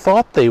as we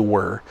thought they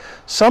were.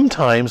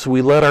 Sometimes we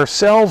let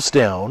ourselves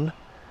down,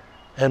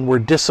 and we're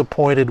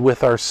disappointed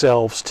with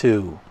ourselves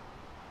too.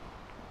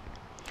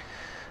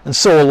 And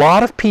so a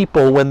lot of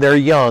people, when they're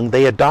young,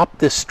 they adopt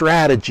this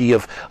strategy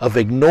of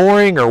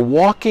ignoring or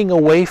walking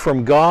away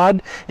from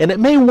God, and it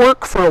may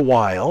work for a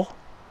while,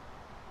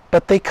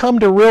 but they come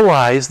to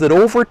realize that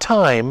over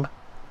time,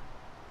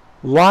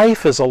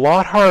 life is a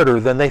lot harder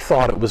than they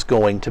thought it was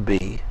going to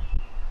be.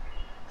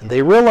 And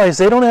they realize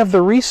they don't have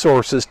the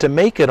resources to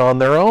make it on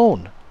their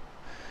own,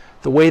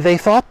 the way they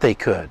thought they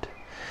could.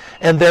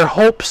 And their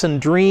hopes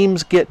and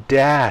dreams get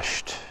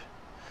dashed.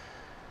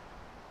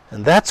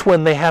 And that's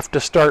when they have to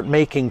start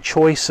making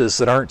choices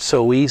that aren't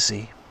so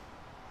easy.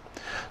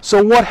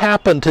 So what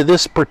happened to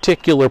this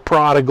particular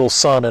prodigal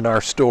son in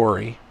our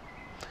story?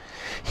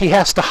 He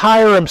has to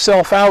hire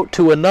himself out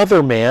to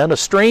another man, a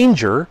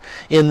stranger,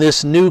 in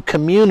this new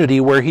community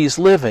where he's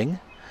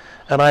living.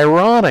 And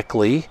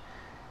ironically,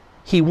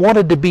 he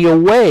wanted to be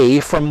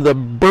away from the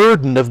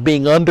burden of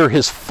being under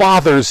his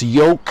father's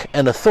yoke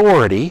and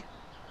authority.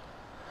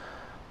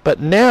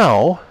 But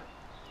now,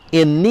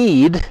 in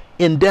need,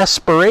 in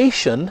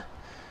desperation,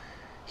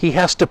 he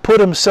has to put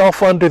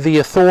himself under the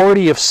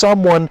authority of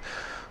someone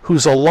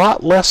who's a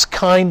lot less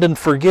kind and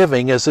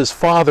forgiving as his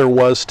father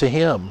was to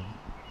him.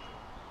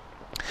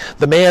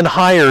 The man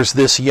hires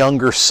this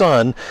younger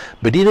son,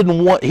 but he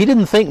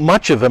didn't think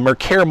much of him or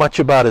care much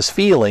about his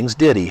feelings,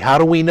 did he? How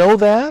do we know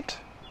that?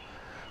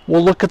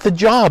 Well, look at the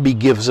job he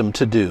gives him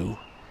to do.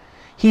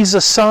 He's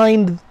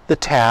assigned the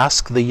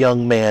task, the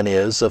young man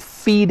is, of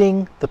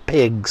feeding the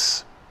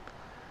pigs.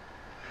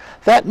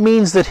 That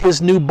means that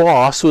his new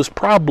boss was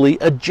probably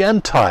a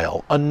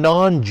Gentile, a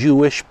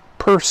non-Jewish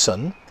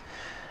person,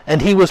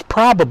 and he was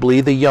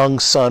probably, the young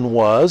son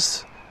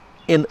was,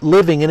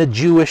 living in a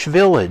Jewish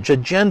village, a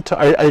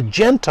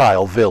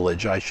Gentile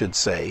village, I should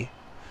say.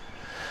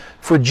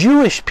 For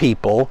Jewish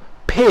people,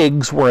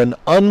 pigs were an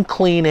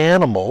unclean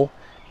animal,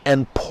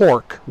 and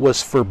pork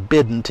was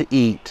forbidden to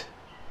eat.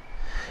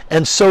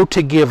 And so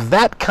to give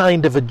that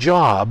kind of a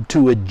job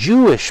to a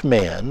Jewish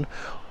man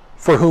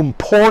for whom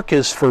pork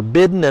is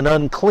forbidden and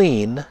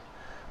unclean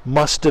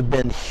must have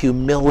been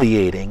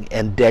humiliating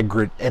and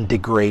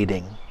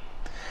degrading.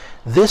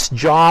 This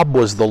job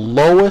was the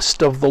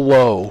lowest of the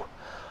low,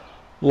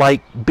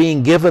 like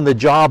being given the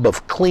job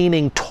of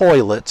cleaning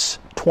toilets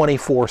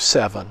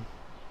 24/7.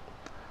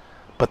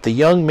 But the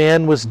young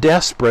man was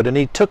desperate, and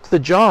he took the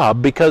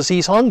job because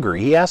he's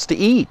hungry. He has to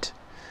eat.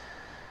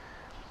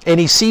 And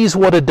he sees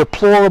what a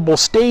deplorable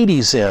state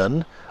he's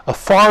in, a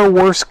far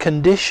worse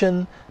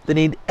condition than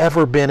he'd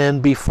ever been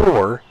in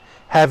before,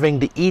 having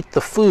to eat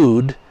the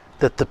food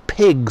that the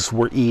pigs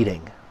were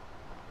eating.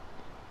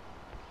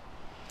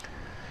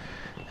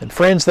 And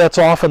friends, that's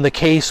often the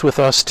case with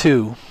us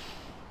too.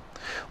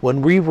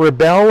 When we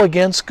rebel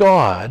against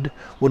God,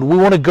 when we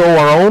want to go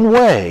our own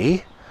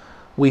way,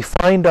 we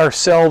find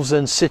ourselves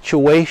in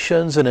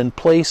situations and in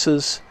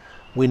places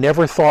we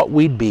never thought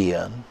we'd be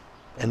in.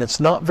 And it's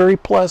not very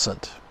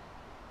pleasant.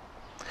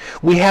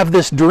 We have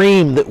this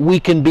dream that we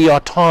can be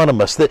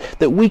autonomous,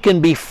 that we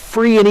can be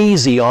free and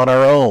easy on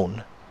our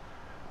own.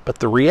 But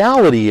the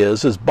reality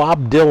is, as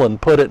Bob Dylan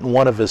put it in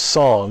one of his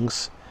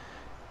songs,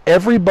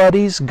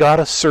 everybody's got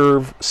to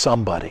serve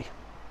somebody.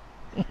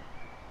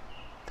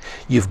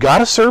 You've got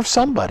to serve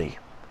somebody.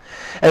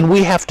 And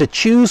we have to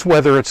choose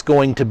whether it's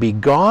going to be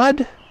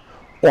God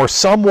or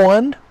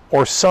someone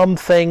or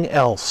something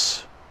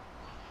else.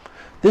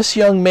 This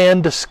young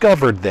man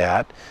discovered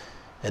that,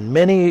 and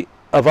many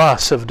of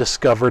us have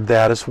discovered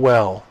that as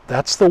well.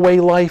 That's the way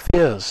life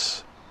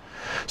is.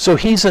 So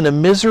he's in a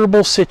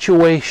miserable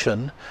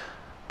situation,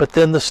 but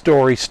then the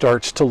story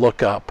starts to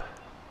look up.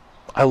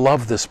 I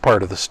love this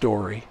part of the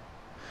story.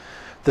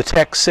 The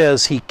text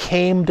says he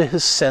came to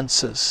his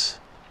senses.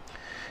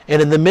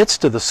 And in the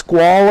midst of the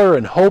squalor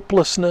and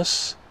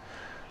hopelessness,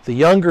 the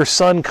younger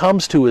son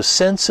comes to his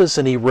senses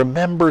and he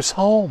remembers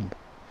home.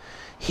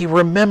 He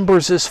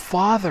remembers his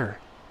father.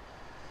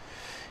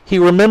 He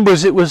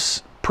remembers it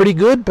was pretty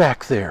good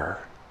back there.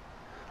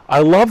 I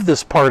love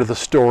this part of the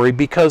story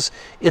because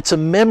it's a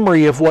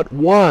memory of what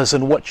was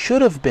and what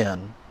should have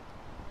been.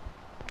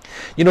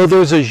 You know,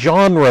 there's a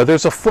genre,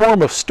 there's a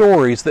form of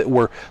stories that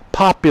were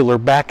popular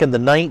back in the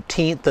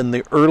 19th and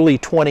the early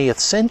 20th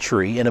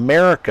century in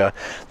America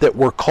that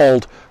were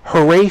called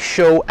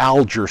Horatio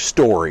Alger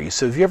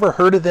stories. Have you ever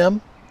heard of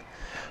them?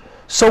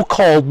 So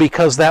called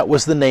because that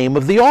was the name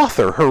of the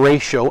author,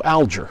 Horatio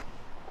Alger.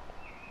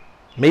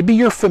 Maybe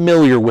you're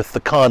familiar with the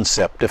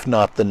concept, if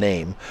not the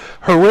name.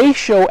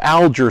 Horatio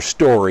Alger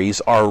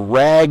stories are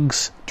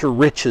rags to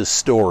riches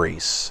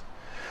stories.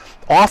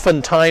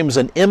 Oftentimes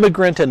an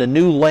immigrant in a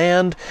new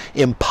land,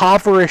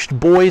 impoverished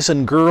boys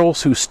and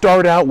girls who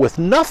start out with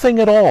nothing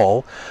at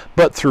all,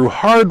 but through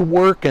hard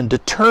work and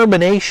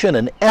determination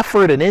and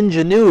effort and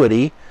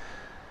ingenuity,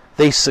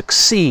 they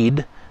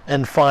succeed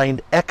and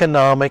find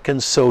economic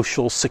and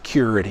social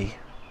security.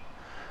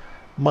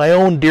 My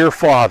own dear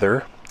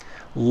father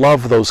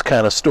loved those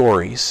kind of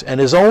stories,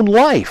 and his own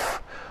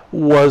life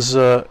was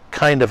a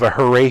kind of a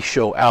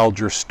Horatio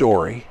Alger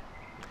story.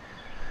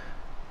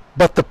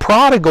 But the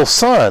prodigal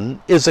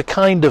son is a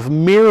kind of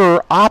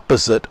mirror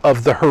opposite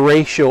of the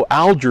Horatio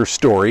Alger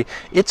story.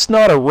 It's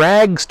not a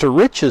rags to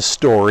riches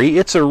story,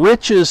 it's a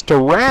riches to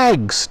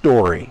rags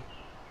story.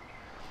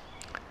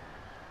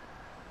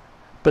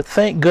 But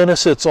thank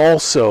goodness it's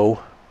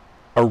also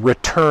a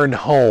return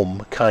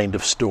home kind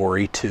of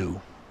story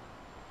too.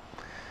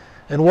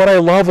 And what I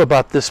love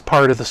about this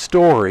part of the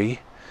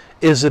story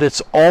is that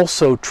it's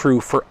also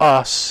true for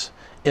us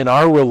in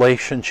our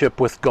relationship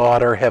with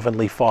God, our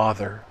Heavenly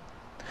Father.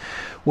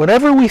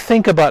 Whenever we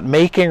think about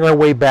making our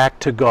way back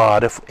to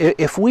God,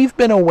 if we've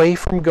been away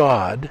from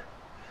God,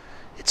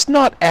 it's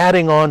not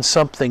adding on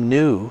something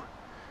new.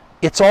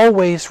 It's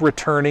always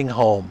returning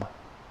home.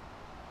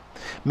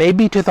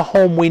 Maybe to the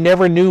home we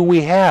never knew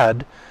we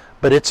had,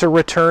 but it's a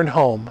return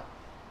home.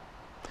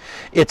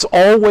 It's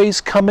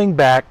always coming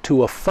back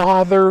to a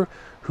Father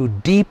who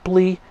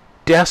deeply,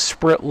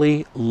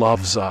 desperately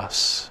loves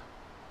us.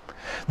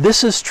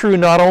 This is true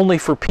not only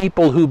for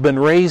people who've been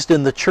raised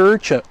in the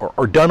church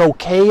or done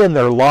okay in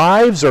their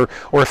lives or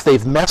if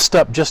they've messed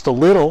up just a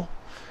little.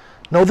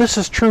 No, this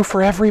is true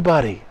for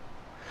everybody.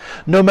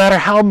 No matter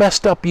how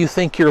messed up you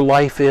think your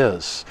life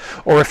is,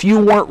 or if you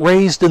weren't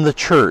raised in the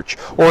church,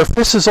 or if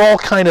this is all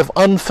kind of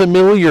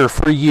unfamiliar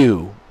for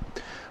you,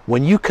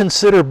 when you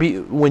consider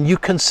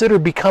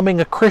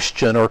becoming a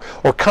Christian or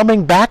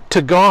coming back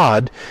to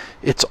God,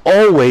 it's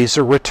always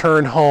a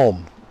return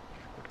home.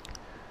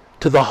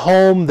 to the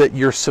home that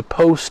you're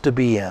supposed to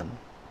be in,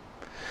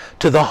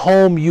 to the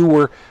home you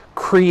were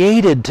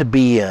created to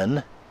be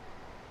in,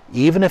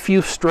 even if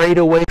you've strayed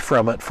away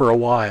from it for a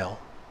while.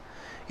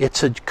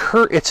 It's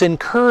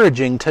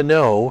encouraging to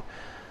know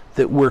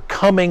that we're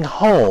coming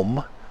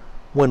home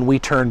when we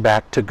turn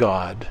back to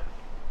God.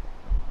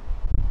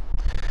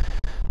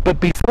 But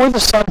before the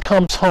son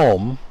comes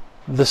home,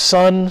 the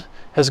son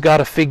has got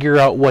to figure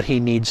out what he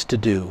needs to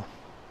do.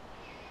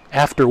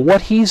 After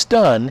what he's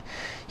done,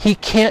 he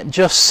can't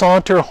just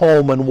saunter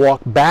home and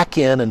walk back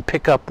in and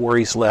pick up where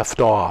he's left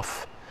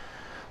off.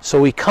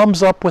 So he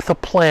comes up with a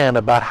plan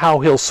about how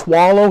he'll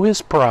swallow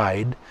his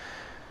pride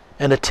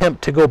and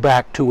attempt to go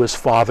back to his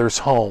father's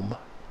home.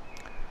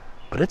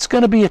 But it's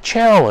going to be a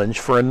challenge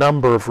for a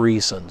number of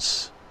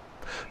reasons.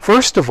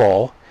 First of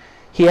all,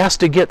 he has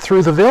to get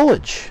through the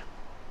village.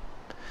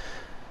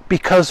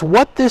 Because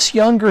what this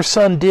younger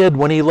son did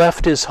when he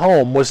left his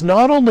home was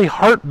not only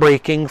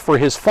heartbreaking for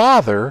his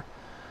father,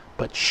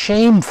 but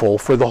shameful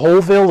for the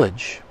whole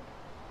village.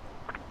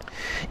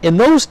 In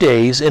those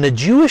days, in a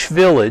Jewish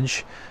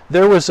village,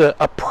 there was a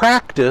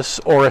practice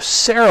or a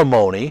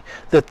ceremony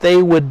that they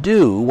would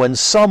do when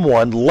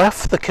someone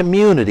left the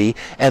community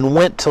and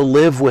went to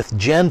live with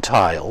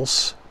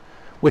Gentiles,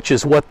 which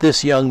is what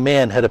this young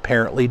man had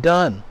apparently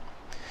done.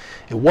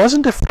 It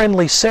wasn't a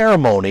friendly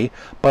ceremony,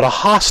 but a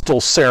hostile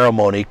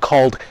ceremony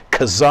called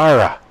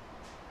kazara.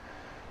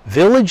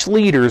 Village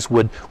leaders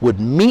would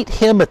meet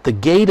him at the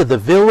gate of the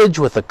village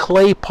with a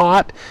clay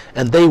pot,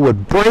 and they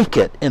would break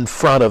it in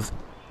front of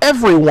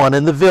everyone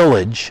in the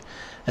village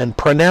and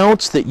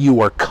pronounce that you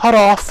are cut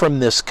off from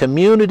this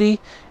community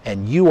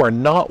and you are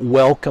not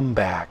welcome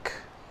back.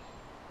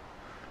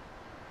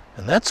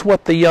 And that's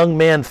what the young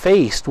man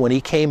faced when he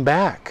came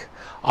back.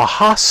 A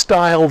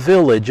hostile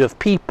village of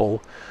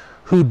people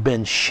who'd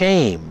been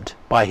shamed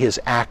by his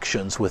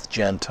actions with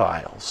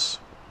Gentiles.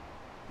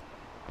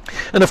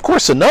 And of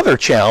course, another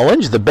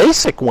challenge, the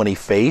basic one he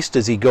faced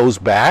as he goes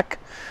back,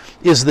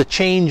 is the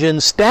change in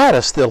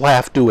status they'll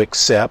have to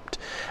accept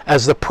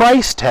as the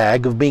price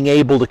tag of being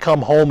able to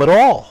come home at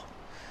all.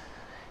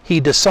 He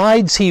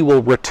decides he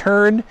will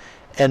return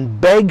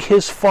and beg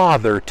his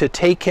father to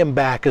take him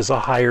back as a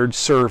hired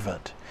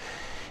servant.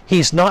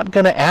 He's not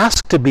going to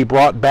ask to be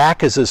brought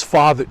back as his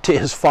father to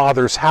his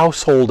father's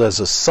household as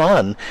a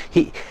son.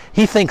 He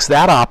thinks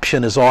that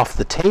option is off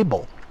the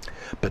table.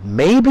 But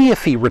maybe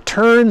if he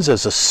returns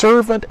as a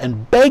servant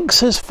and begs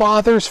his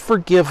father's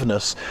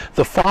forgiveness,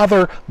 the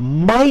father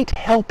might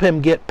help him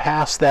get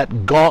past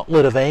that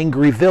gauntlet of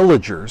angry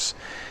villagers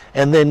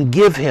and then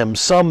give him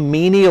some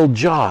menial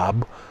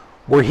job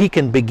where he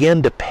can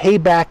begin to pay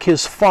back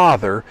his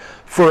father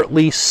for at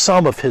least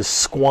some of his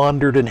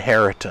squandered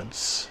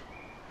inheritance.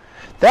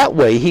 That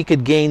way he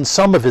could gain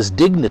some of his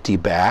dignity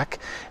back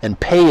and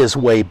pay his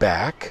way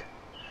back.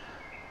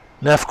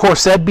 Now, of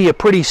course, that'd be a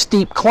pretty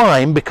steep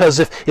climb, because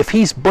if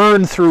he's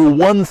burned through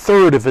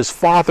 1/3 of his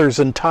father's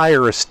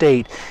entire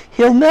estate,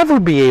 he'll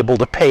never be able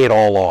to pay it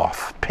all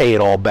off, pay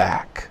it all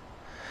back.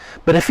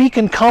 But if he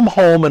can come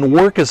home and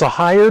work as a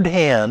hired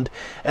hand,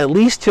 at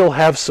least he'll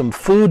have some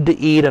food to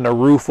eat and a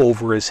roof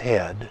over his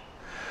head.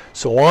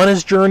 So on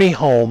his journey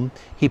home,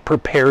 he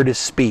prepared his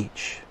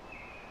speech.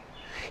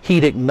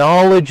 He'd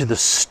acknowledge the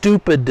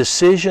stupid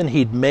decision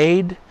he'd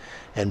made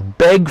and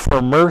beg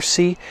for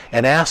mercy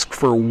and ask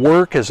for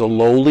work as a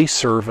lowly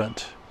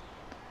servant.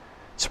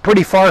 It's a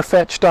pretty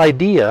far-fetched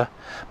idea,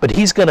 but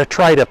he's going to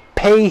try to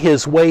pay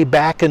his way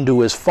back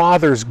into his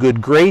father's good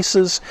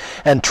graces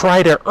and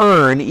try to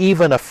earn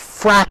even a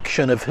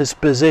fraction of his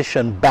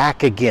position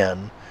back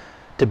again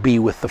to be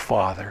with the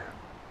Father.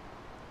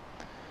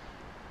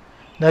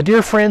 Now,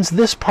 dear friends,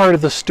 this part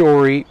of the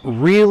story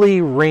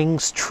really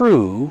rings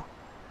true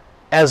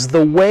as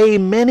the way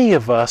many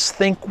of us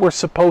think we're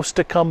supposed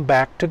to come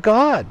back to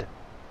God.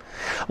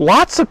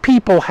 Lots of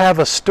people have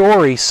a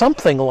story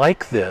something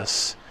like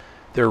this.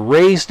 They're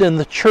raised in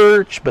the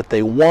church, but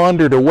they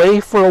wandered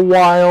away for a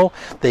while.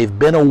 They've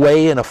been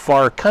away in a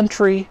far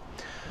country,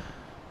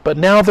 but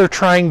now they're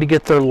trying to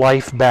get their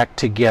life back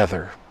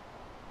together.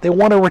 They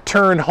want to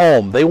return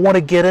home. They want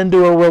to get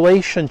into a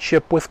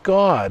relationship with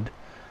God,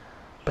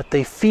 but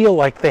they feel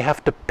like they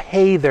have to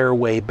pay their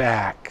way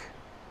back.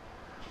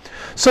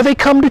 So they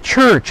come to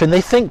church and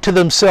they think to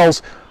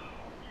themselves,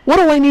 what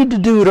do I need to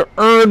do to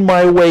earn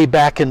my way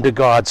back into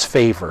God's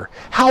favor?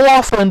 How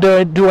often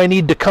do I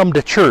need to come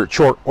to church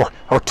or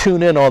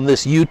tune in on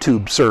this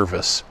YouTube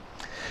service?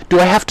 Do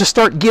I have to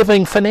start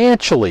giving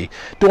financially?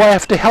 Do I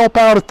have to help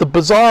out at the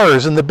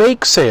bazaars and the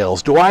bake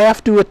sales? Do I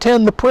have to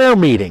attend the prayer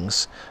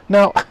meetings?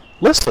 Now,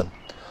 listen,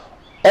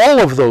 all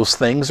of those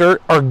things are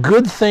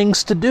good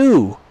things to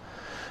do.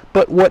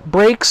 But what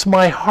breaks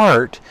my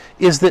heart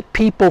is that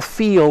people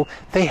feel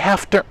they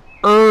have to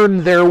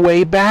earn their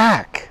way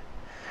back.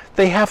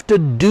 They have to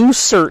do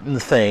certain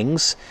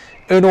things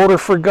in order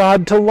for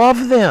God to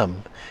love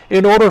them,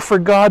 in order for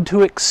God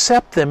to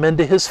accept them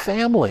into His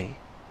family.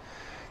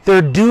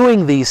 They're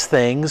doing these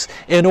things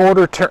in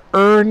order to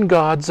earn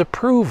God's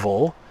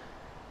approval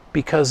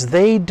because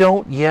they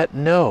don't yet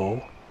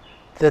know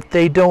that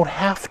they don't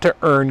have to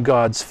earn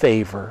God's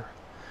favor.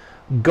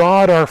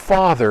 God our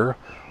Father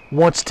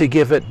wants to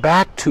give it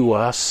back to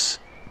us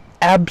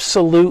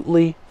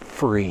absolutely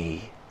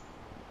free.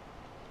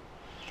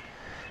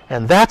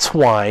 And that's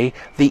why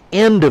the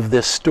end of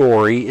this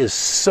story is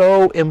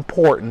so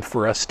important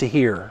for us to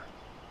hear.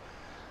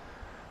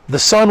 The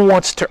son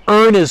wants to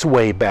earn his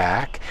way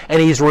back, and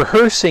he's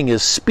rehearsing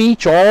his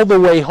speech all the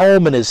way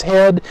home in his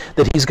head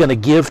that he's going to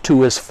give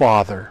to his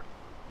father.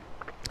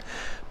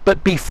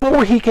 But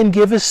before he can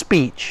give his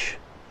speech,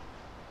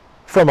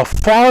 from a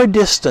far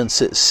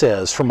distance, it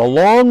says, from a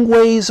long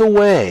ways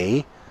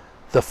away,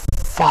 the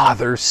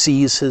father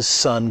sees his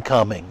son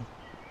coming.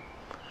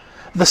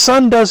 The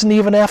son doesn't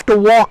even have to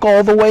walk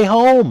all the way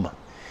home.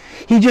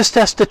 He just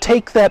has to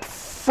take that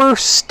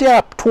first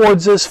step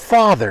towards his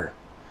father.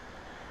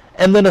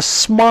 And then a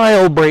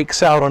smile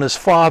breaks out on his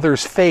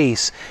father's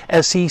face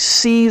as he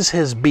sees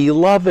his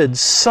beloved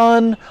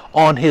son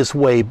on his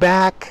way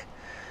back.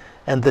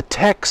 And the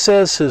text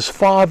says his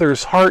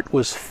father's heart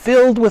was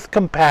filled with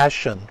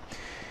compassion.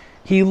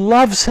 He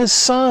loves his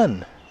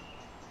son.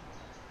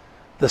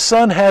 The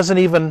father hasn't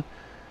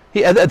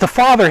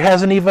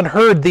even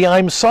heard the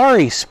 "I'm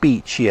sorry"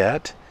 speech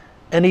yet,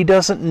 and he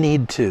doesn't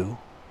need to.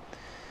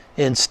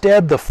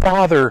 Instead, the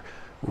father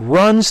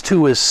runs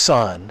to his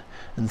son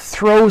and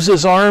throws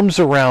his arms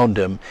around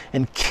him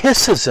and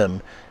kisses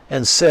him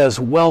and says,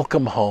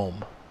 "Welcome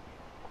home."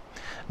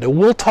 Now,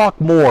 we'll talk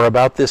more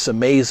about this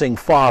amazing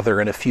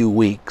father in a few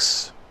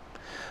weeks.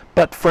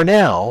 But for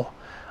now,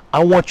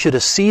 I want you to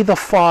see the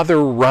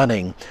father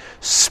running,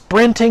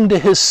 sprinting to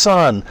his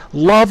son,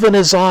 love in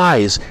his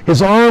eyes,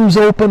 his arms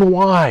open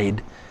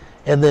wide,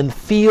 and then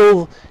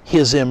feel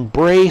his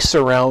embrace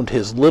around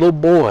his little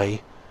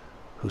boy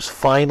who's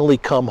finally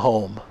come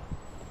home.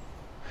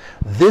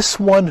 This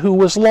one who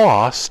was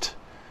lost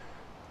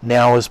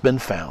now has been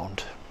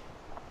found.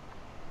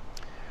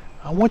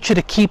 I want you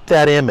to keep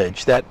that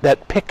image,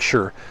 that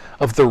picture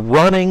of the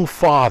running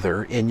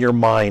father in your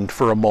mind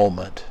for a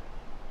moment.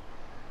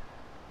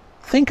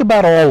 Think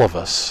about all of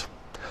us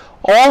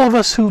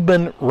who've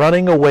been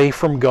running away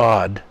from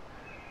God,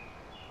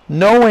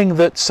 knowing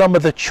that some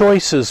of the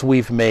choices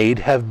we've made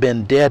have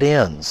been dead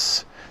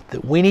ends,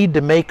 that we need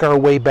to make our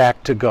way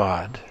back to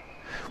God.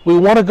 We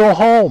want to go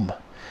home,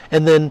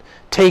 and then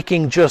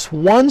taking just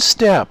one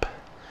step,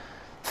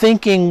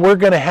 thinking we're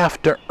going to have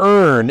to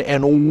earn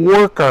and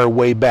work our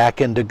way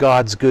back into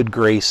God's good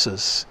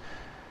graces.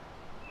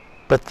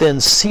 But then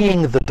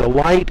seeing the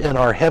delight in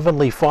our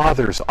Heavenly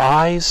Father's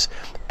eyes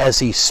as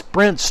He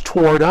sprints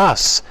toward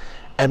us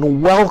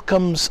and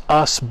welcomes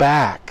us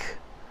back.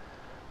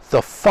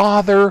 The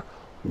Father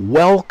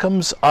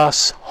welcomes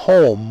us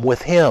home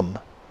with Him,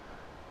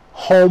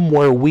 home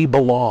where we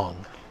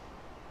belong.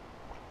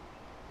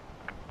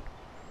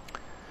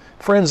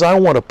 Friends, I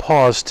want to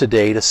pause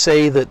today to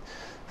say that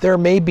there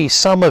may be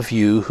some of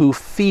you who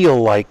feel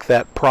like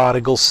that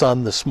prodigal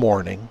son this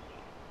morning.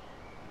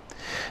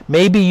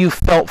 Maybe you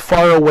felt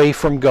far away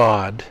from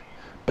God,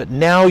 but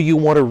now you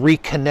want to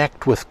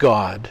reconnect with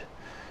God.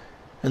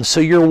 And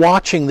so you're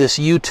watching this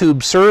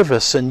YouTube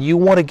service and you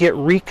want to get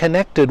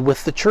reconnected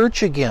with the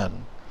church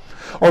again.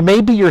 Or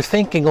maybe you're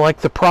thinking like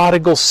the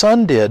prodigal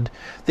son did,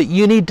 that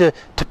you need to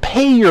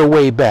pay your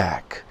way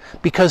back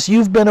because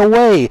you've been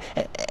away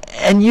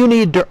and you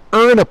need to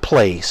earn a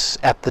place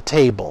at the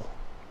table.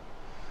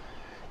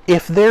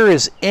 If there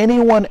is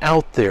anyone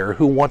out there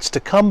who wants to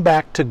come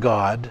back to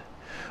God,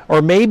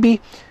 or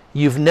maybe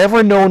you've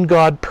never known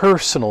God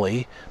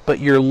personally, but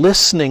you're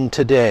listening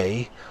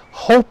today,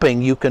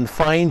 hoping you can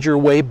find your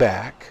way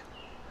back,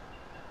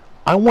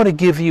 I want to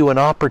give you an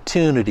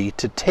opportunity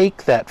to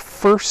take that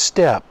first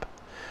step,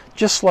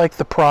 just like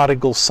the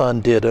prodigal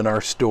son did in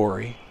our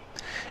story,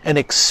 and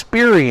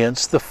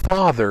experience the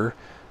Father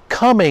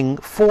coming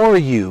for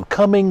you,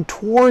 coming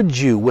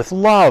towards you with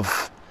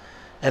love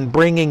and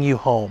bringing you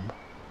home.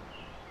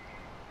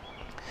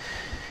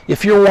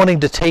 If you're wanting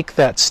to take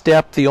that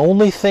step, the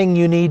only thing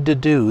you need to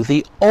do,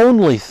 the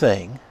only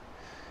thing,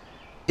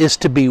 is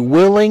to be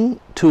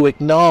willing to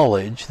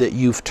acknowledge that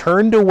you've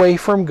turned away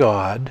from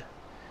God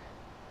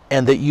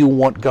and that you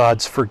want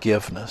God's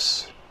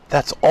forgiveness.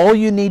 That's all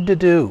you need to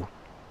do.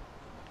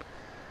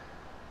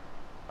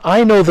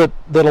 I know that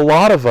a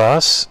lot of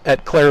us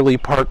at Clarely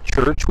Park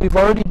Church, we've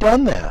already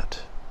done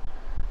that.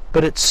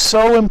 But it's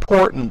so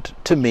important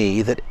to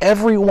me that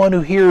everyone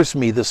who hears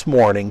me this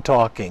morning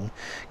talking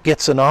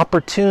gets an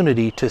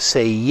opportunity to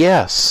say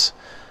yes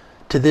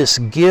to this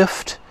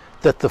gift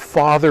that the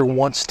Father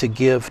wants to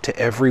give to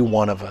every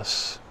one of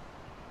us.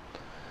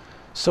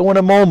 So in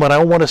a moment,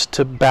 I want us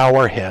to bow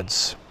our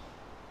heads.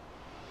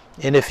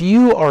 And if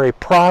you are a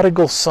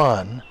prodigal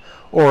son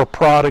or a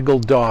prodigal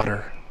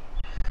daughter,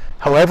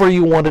 however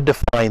you want to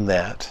define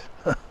that,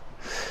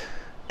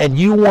 and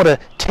you want to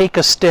take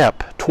a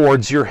step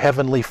towards your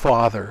Heavenly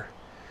Father,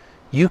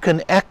 you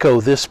can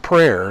echo this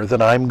prayer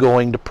that I'm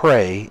going to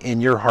pray in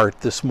your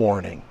heart this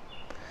morning.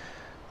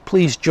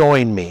 Please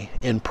join me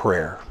in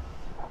prayer.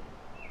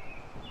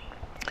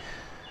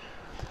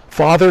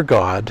 Father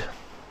God,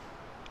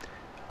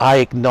 I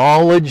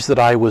acknowledge that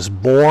I was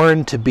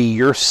born to be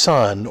your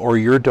son or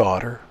your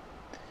daughter.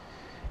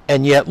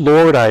 And yet,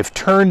 Lord, I've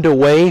turned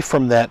away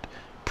from that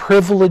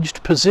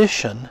privileged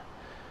position,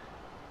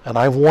 and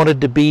I've wanted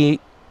to be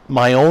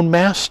my own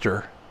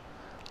master.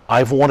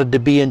 I've wanted to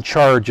be in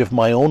charge of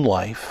my own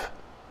life.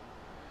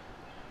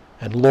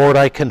 And Lord,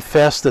 I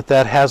confess that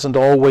that hasn't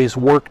always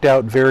worked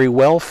out very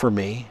well for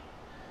me.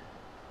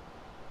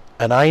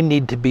 And I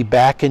need to be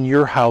back in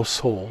your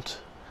household.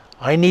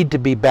 I need to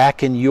be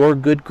back in your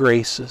good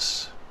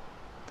graces.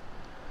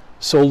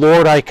 So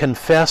Lord, I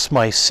confess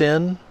my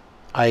sin.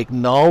 I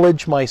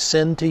acknowledge my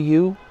sin to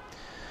you.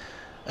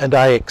 And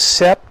I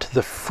accept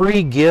the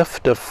free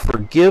gift of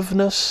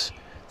forgiveness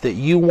that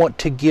you want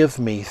to give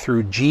me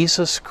through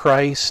Jesus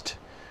Christ,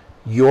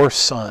 your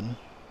Son.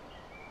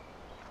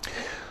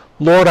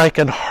 Lord, I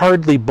can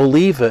hardly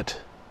believe it,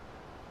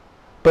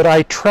 but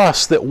I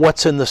trust that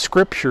what's in the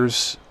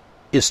Scriptures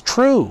is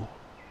true,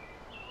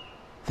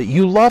 that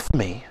you love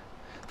me,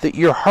 that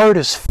your heart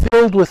is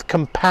filled with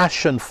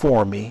compassion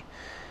for me,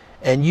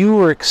 and you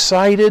are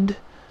excited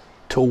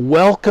to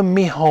welcome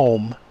me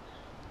home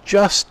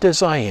just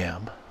as I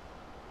am.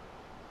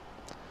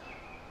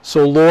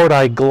 So Lord,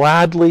 I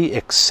gladly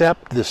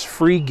accept this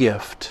free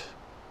gift,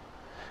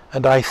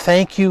 and I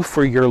thank you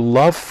for your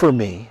love for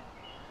me,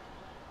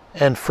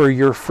 and for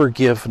your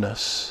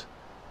forgiveness,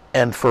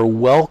 and for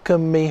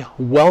welcoming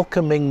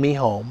me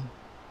home.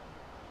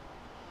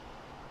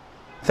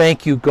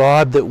 Thank you,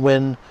 God, that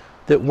when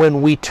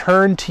we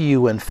turn to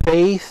you in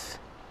faith,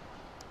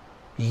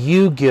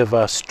 you give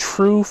us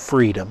true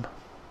freedom.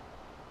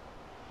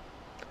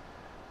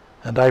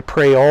 And I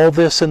pray all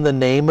this in the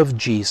name of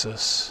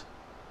Jesus,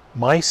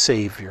 my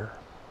Savior.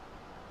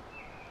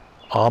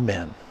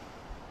 Amen.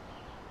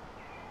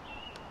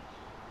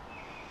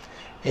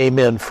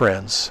 Amen,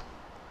 friends.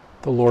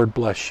 The Lord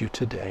bless you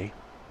today.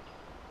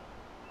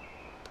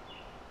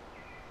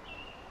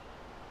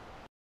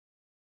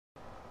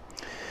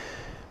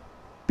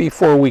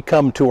 Before we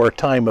come to our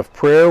time of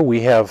prayer,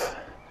 we have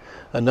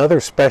another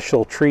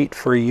special treat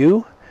for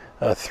you.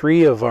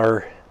 3 of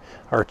our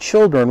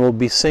children will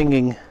be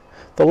singing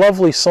the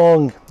lovely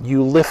song,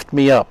 You Lift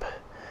Me Up.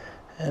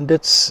 And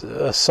it's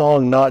a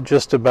song not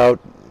just about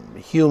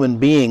human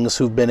beings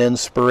who've been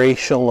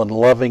inspirational and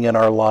loving in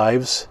our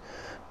lives,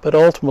 but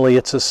ultimately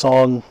it's a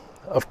song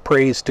of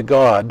praise to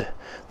God,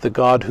 the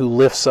God who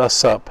lifts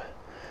us up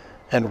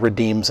and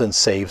redeems and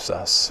saves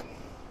us.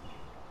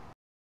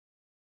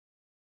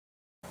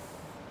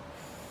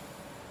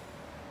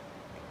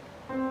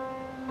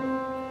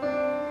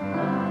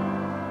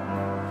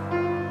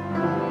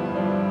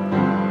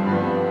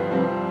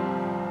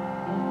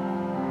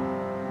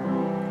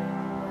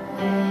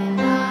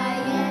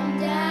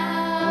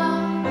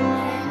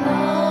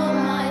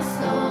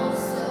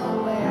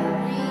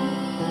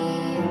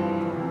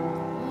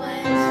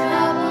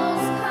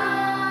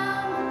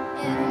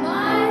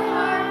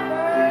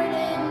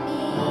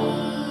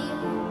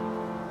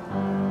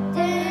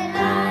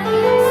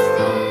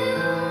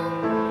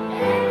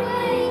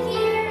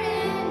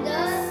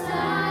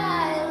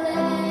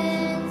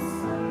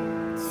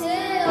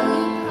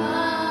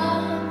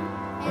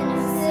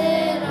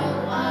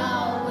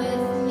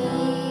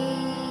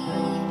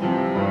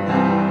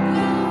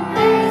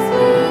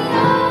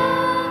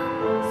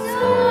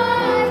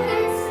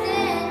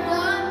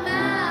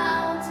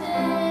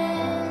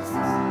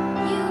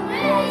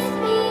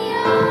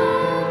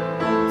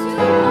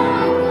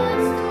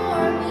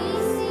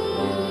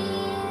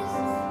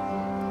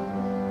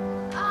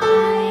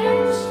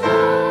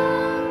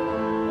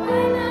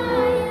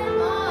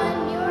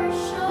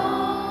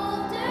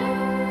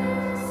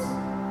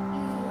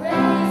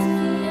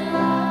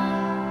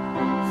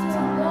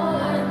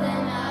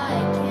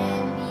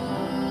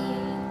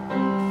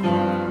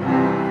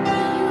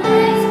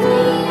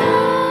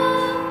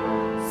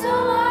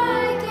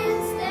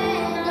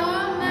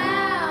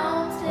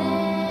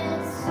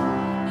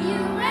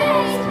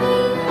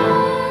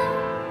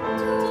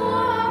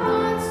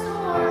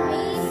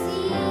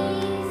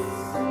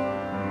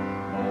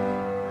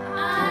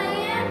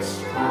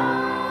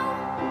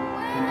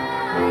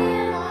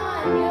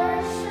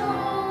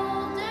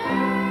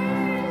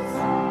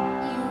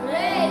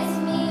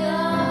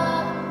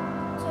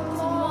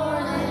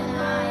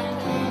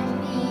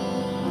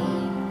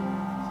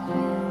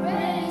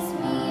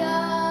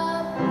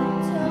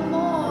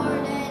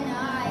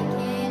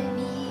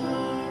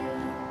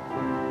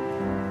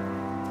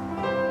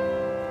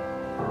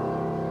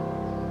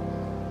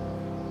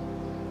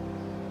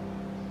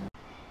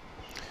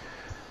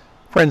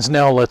 Friends,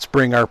 now let's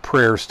bring our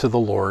prayers to the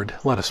Lord.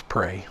 Let us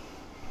pray.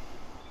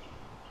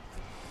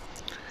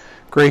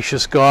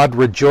 Gracious God,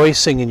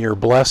 rejoicing in your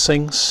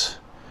blessings,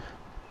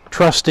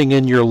 trusting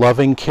in your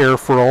loving care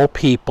for all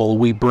people,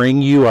 we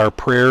bring you our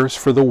prayers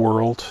for the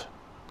world.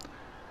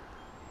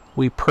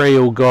 We pray,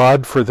 O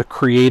God, for the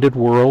created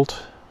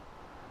world,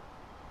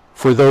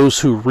 for those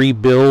who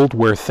rebuild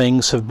where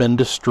things have been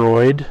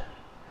destroyed,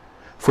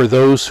 for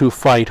those who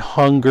fight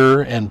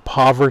hunger and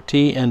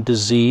poverty and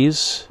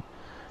disease,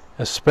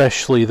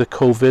 especially the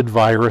COVID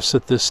virus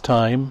at this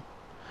time,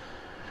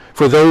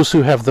 for those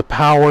who have the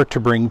power to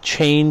bring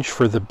change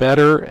for the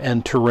better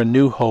and to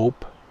renew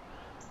hope,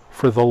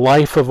 for the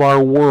life of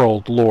our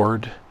world,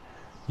 Lord.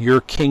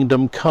 Your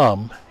kingdom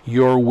come,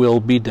 your will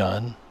be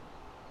done.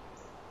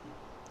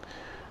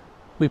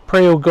 We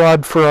pray, O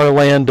God, for our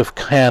land of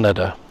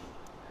Canada,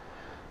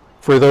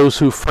 for those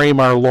who frame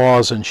our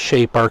laws and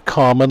shape our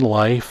common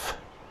life,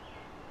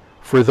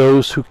 for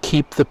those who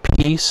keep the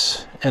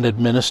peace and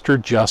administer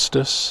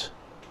justice,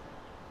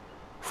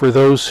 for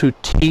those who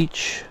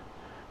teach,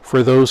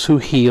 for those who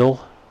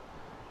heal,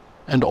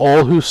 and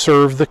all who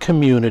serve the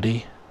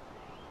community.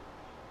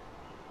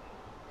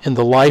 In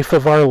the life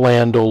of our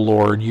land, O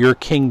Lord, your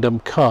kingdom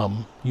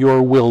come,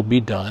 your will be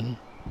done.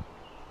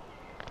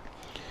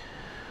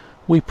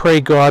 We pray,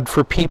 God,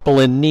 for people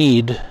in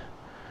need,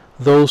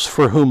 those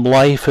for whom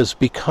life has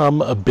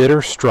become a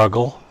bitter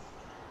struggle,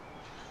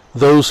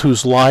 those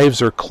whose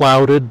lives are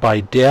clouded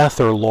by death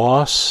or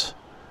loss,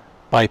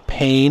 by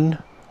pain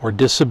or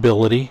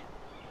disability,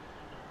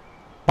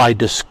 by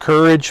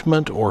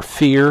discouragement or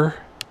fear,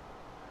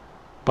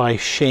 by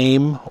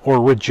shame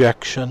or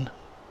rejection.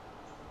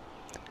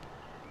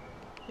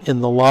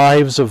 In the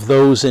lives of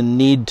those in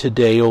need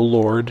today, O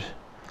Lord,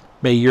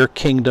 may your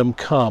kingdom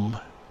come,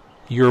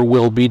 your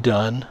will be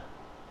done.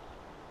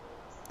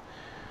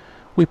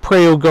 We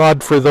pray, O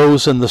God, for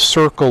those in the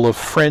circle of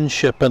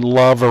friendship and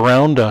love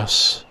around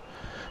us,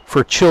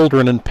 for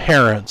children and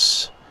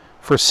parents,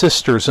 for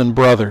sisters and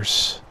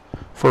brothers,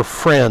 for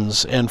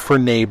friends and for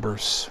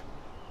neighbors.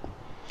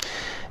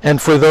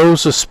 And for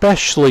those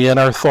especially in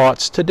our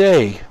thoughts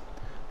today,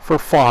 for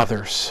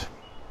fathers.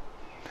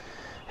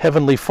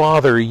 Heavenly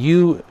Father,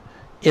 you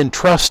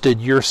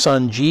entrusted your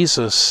Son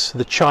Jesus,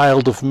 the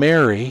child of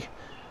Mary,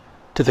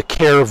 to the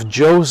care of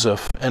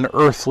Joseph, an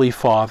earthly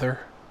father.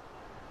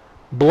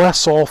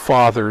 Bless all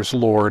fathers,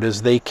 Lord,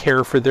 as they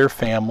care for their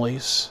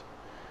families.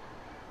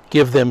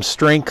 Give them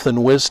strength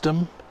and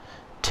wisdom,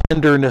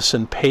 tenderness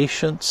and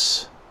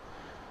patience.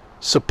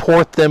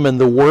 Support them in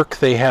the work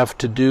they have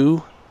to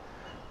do,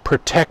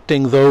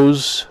 protecting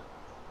those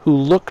who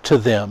look to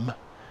them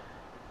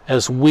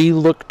as we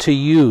look to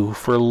you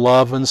for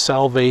love and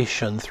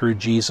salvation through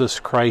Jesus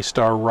Christ,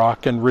 our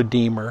rock and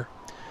redeemer.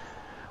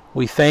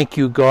 We thank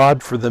you,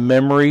 God, for the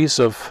memories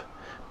of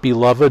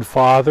beloved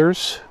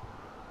fathers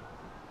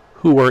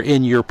who are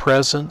in your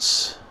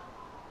presence.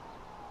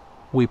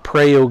 We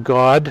pray, O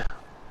God,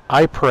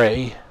 I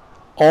pray,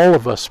 all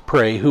of us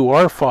pray who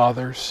are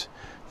fathers,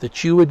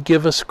 that you would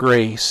give us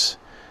grace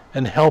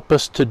and help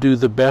us to do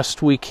the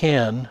best we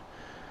can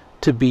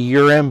to be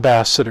your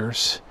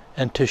ambassadors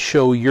and to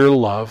show your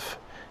love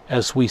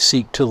as we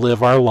seek to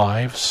live our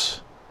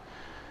lives.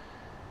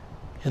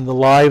 In the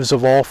lives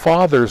of all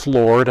fathers,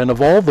 Lord, and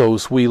of all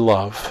those we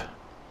love,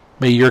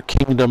 may your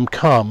kingdom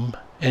come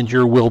and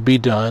your will be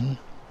done.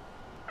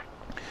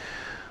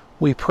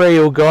 We pray,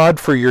 O God,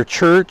 for your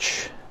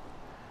church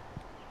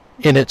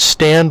in its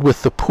stand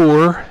with the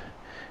poor,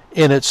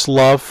 in its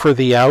love for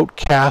the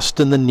outcast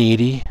and the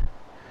needy,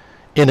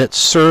 in its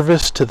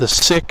service to the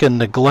sick and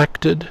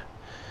neglected,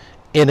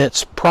 in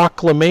its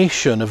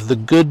proclamation of the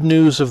good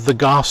news of the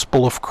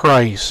gospel of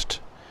Christ,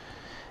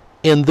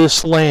 in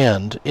this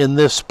land, in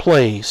this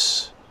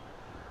place,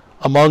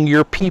 among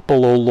your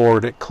people, O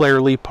Lord, at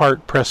Clarely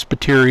Park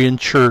Presbyterian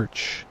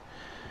Church.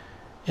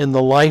 In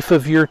the life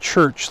of your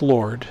church,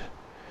 Lord,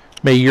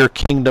 may your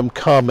kingdom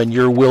come and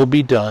your will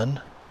be done.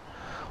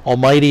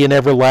 Almighty and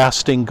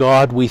everlasting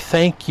God, we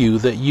thank you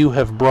that you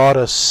have brought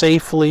us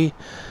safely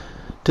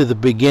to the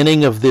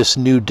beginning of this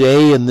new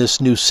day and this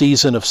new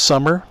season of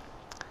summer.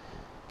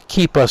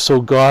 Keep us,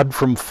 O God,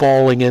 from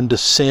falling into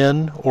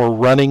sin or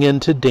running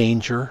into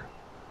danger.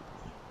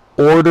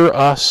 Order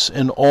us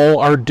in all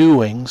our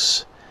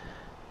doings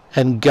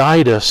and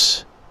guide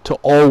us to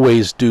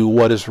always do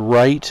what is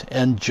right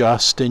and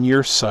just in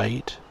your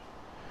sight.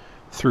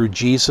 Through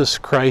Jesus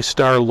Christ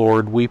our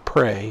Lord we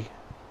pray.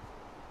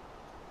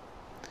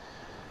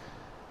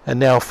 And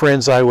now,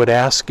 friends, I would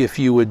ask if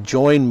you would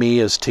join me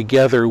as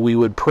together we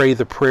would pray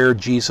the prayer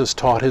Jesus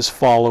taught his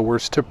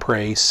followers to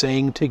pray,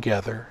 saying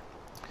together,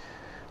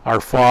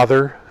 Our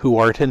Father, who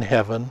art in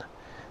heaven,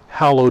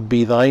 hallowed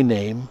be thy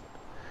name.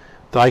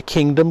 Thy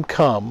kingdom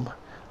come,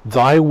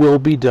 thy will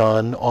be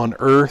done on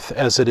earth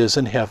as it is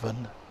in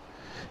heaven.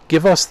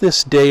 Give us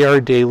this day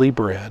our daily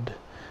bread,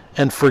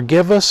 and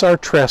forgive us our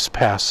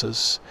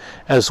trespasses,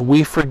 as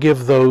we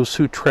forgive those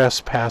who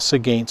trespass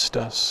against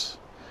us.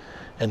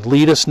 And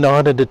lead us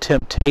not into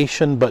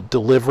temptation, but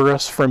deliver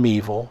us from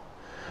evil.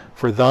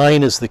 For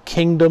thine is the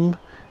kingdom,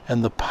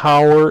 and the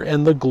power,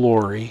 and the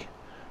glory,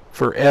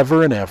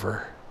 forever and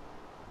ever.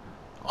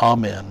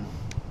 Amen.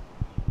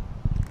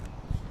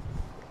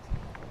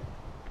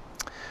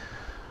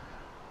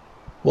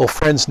 Well,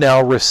 friends,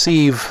 now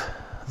receive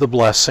the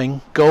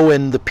blessing. Go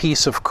in the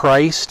peace of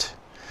Christ,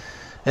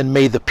 and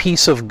may the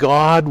peace of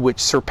God, which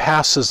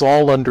surpasses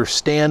all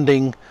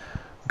understanding,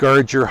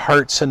 guard your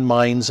hearts and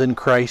minds in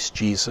Christ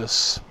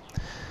Jesus.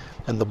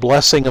 And the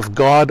blessing of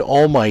God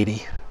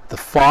Almighty, the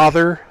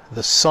Father,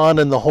 the Son,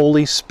 and the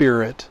Holy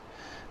Spirit,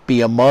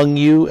 be among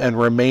you and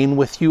remain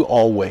with you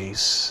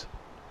always.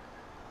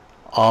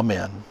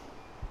 Amen.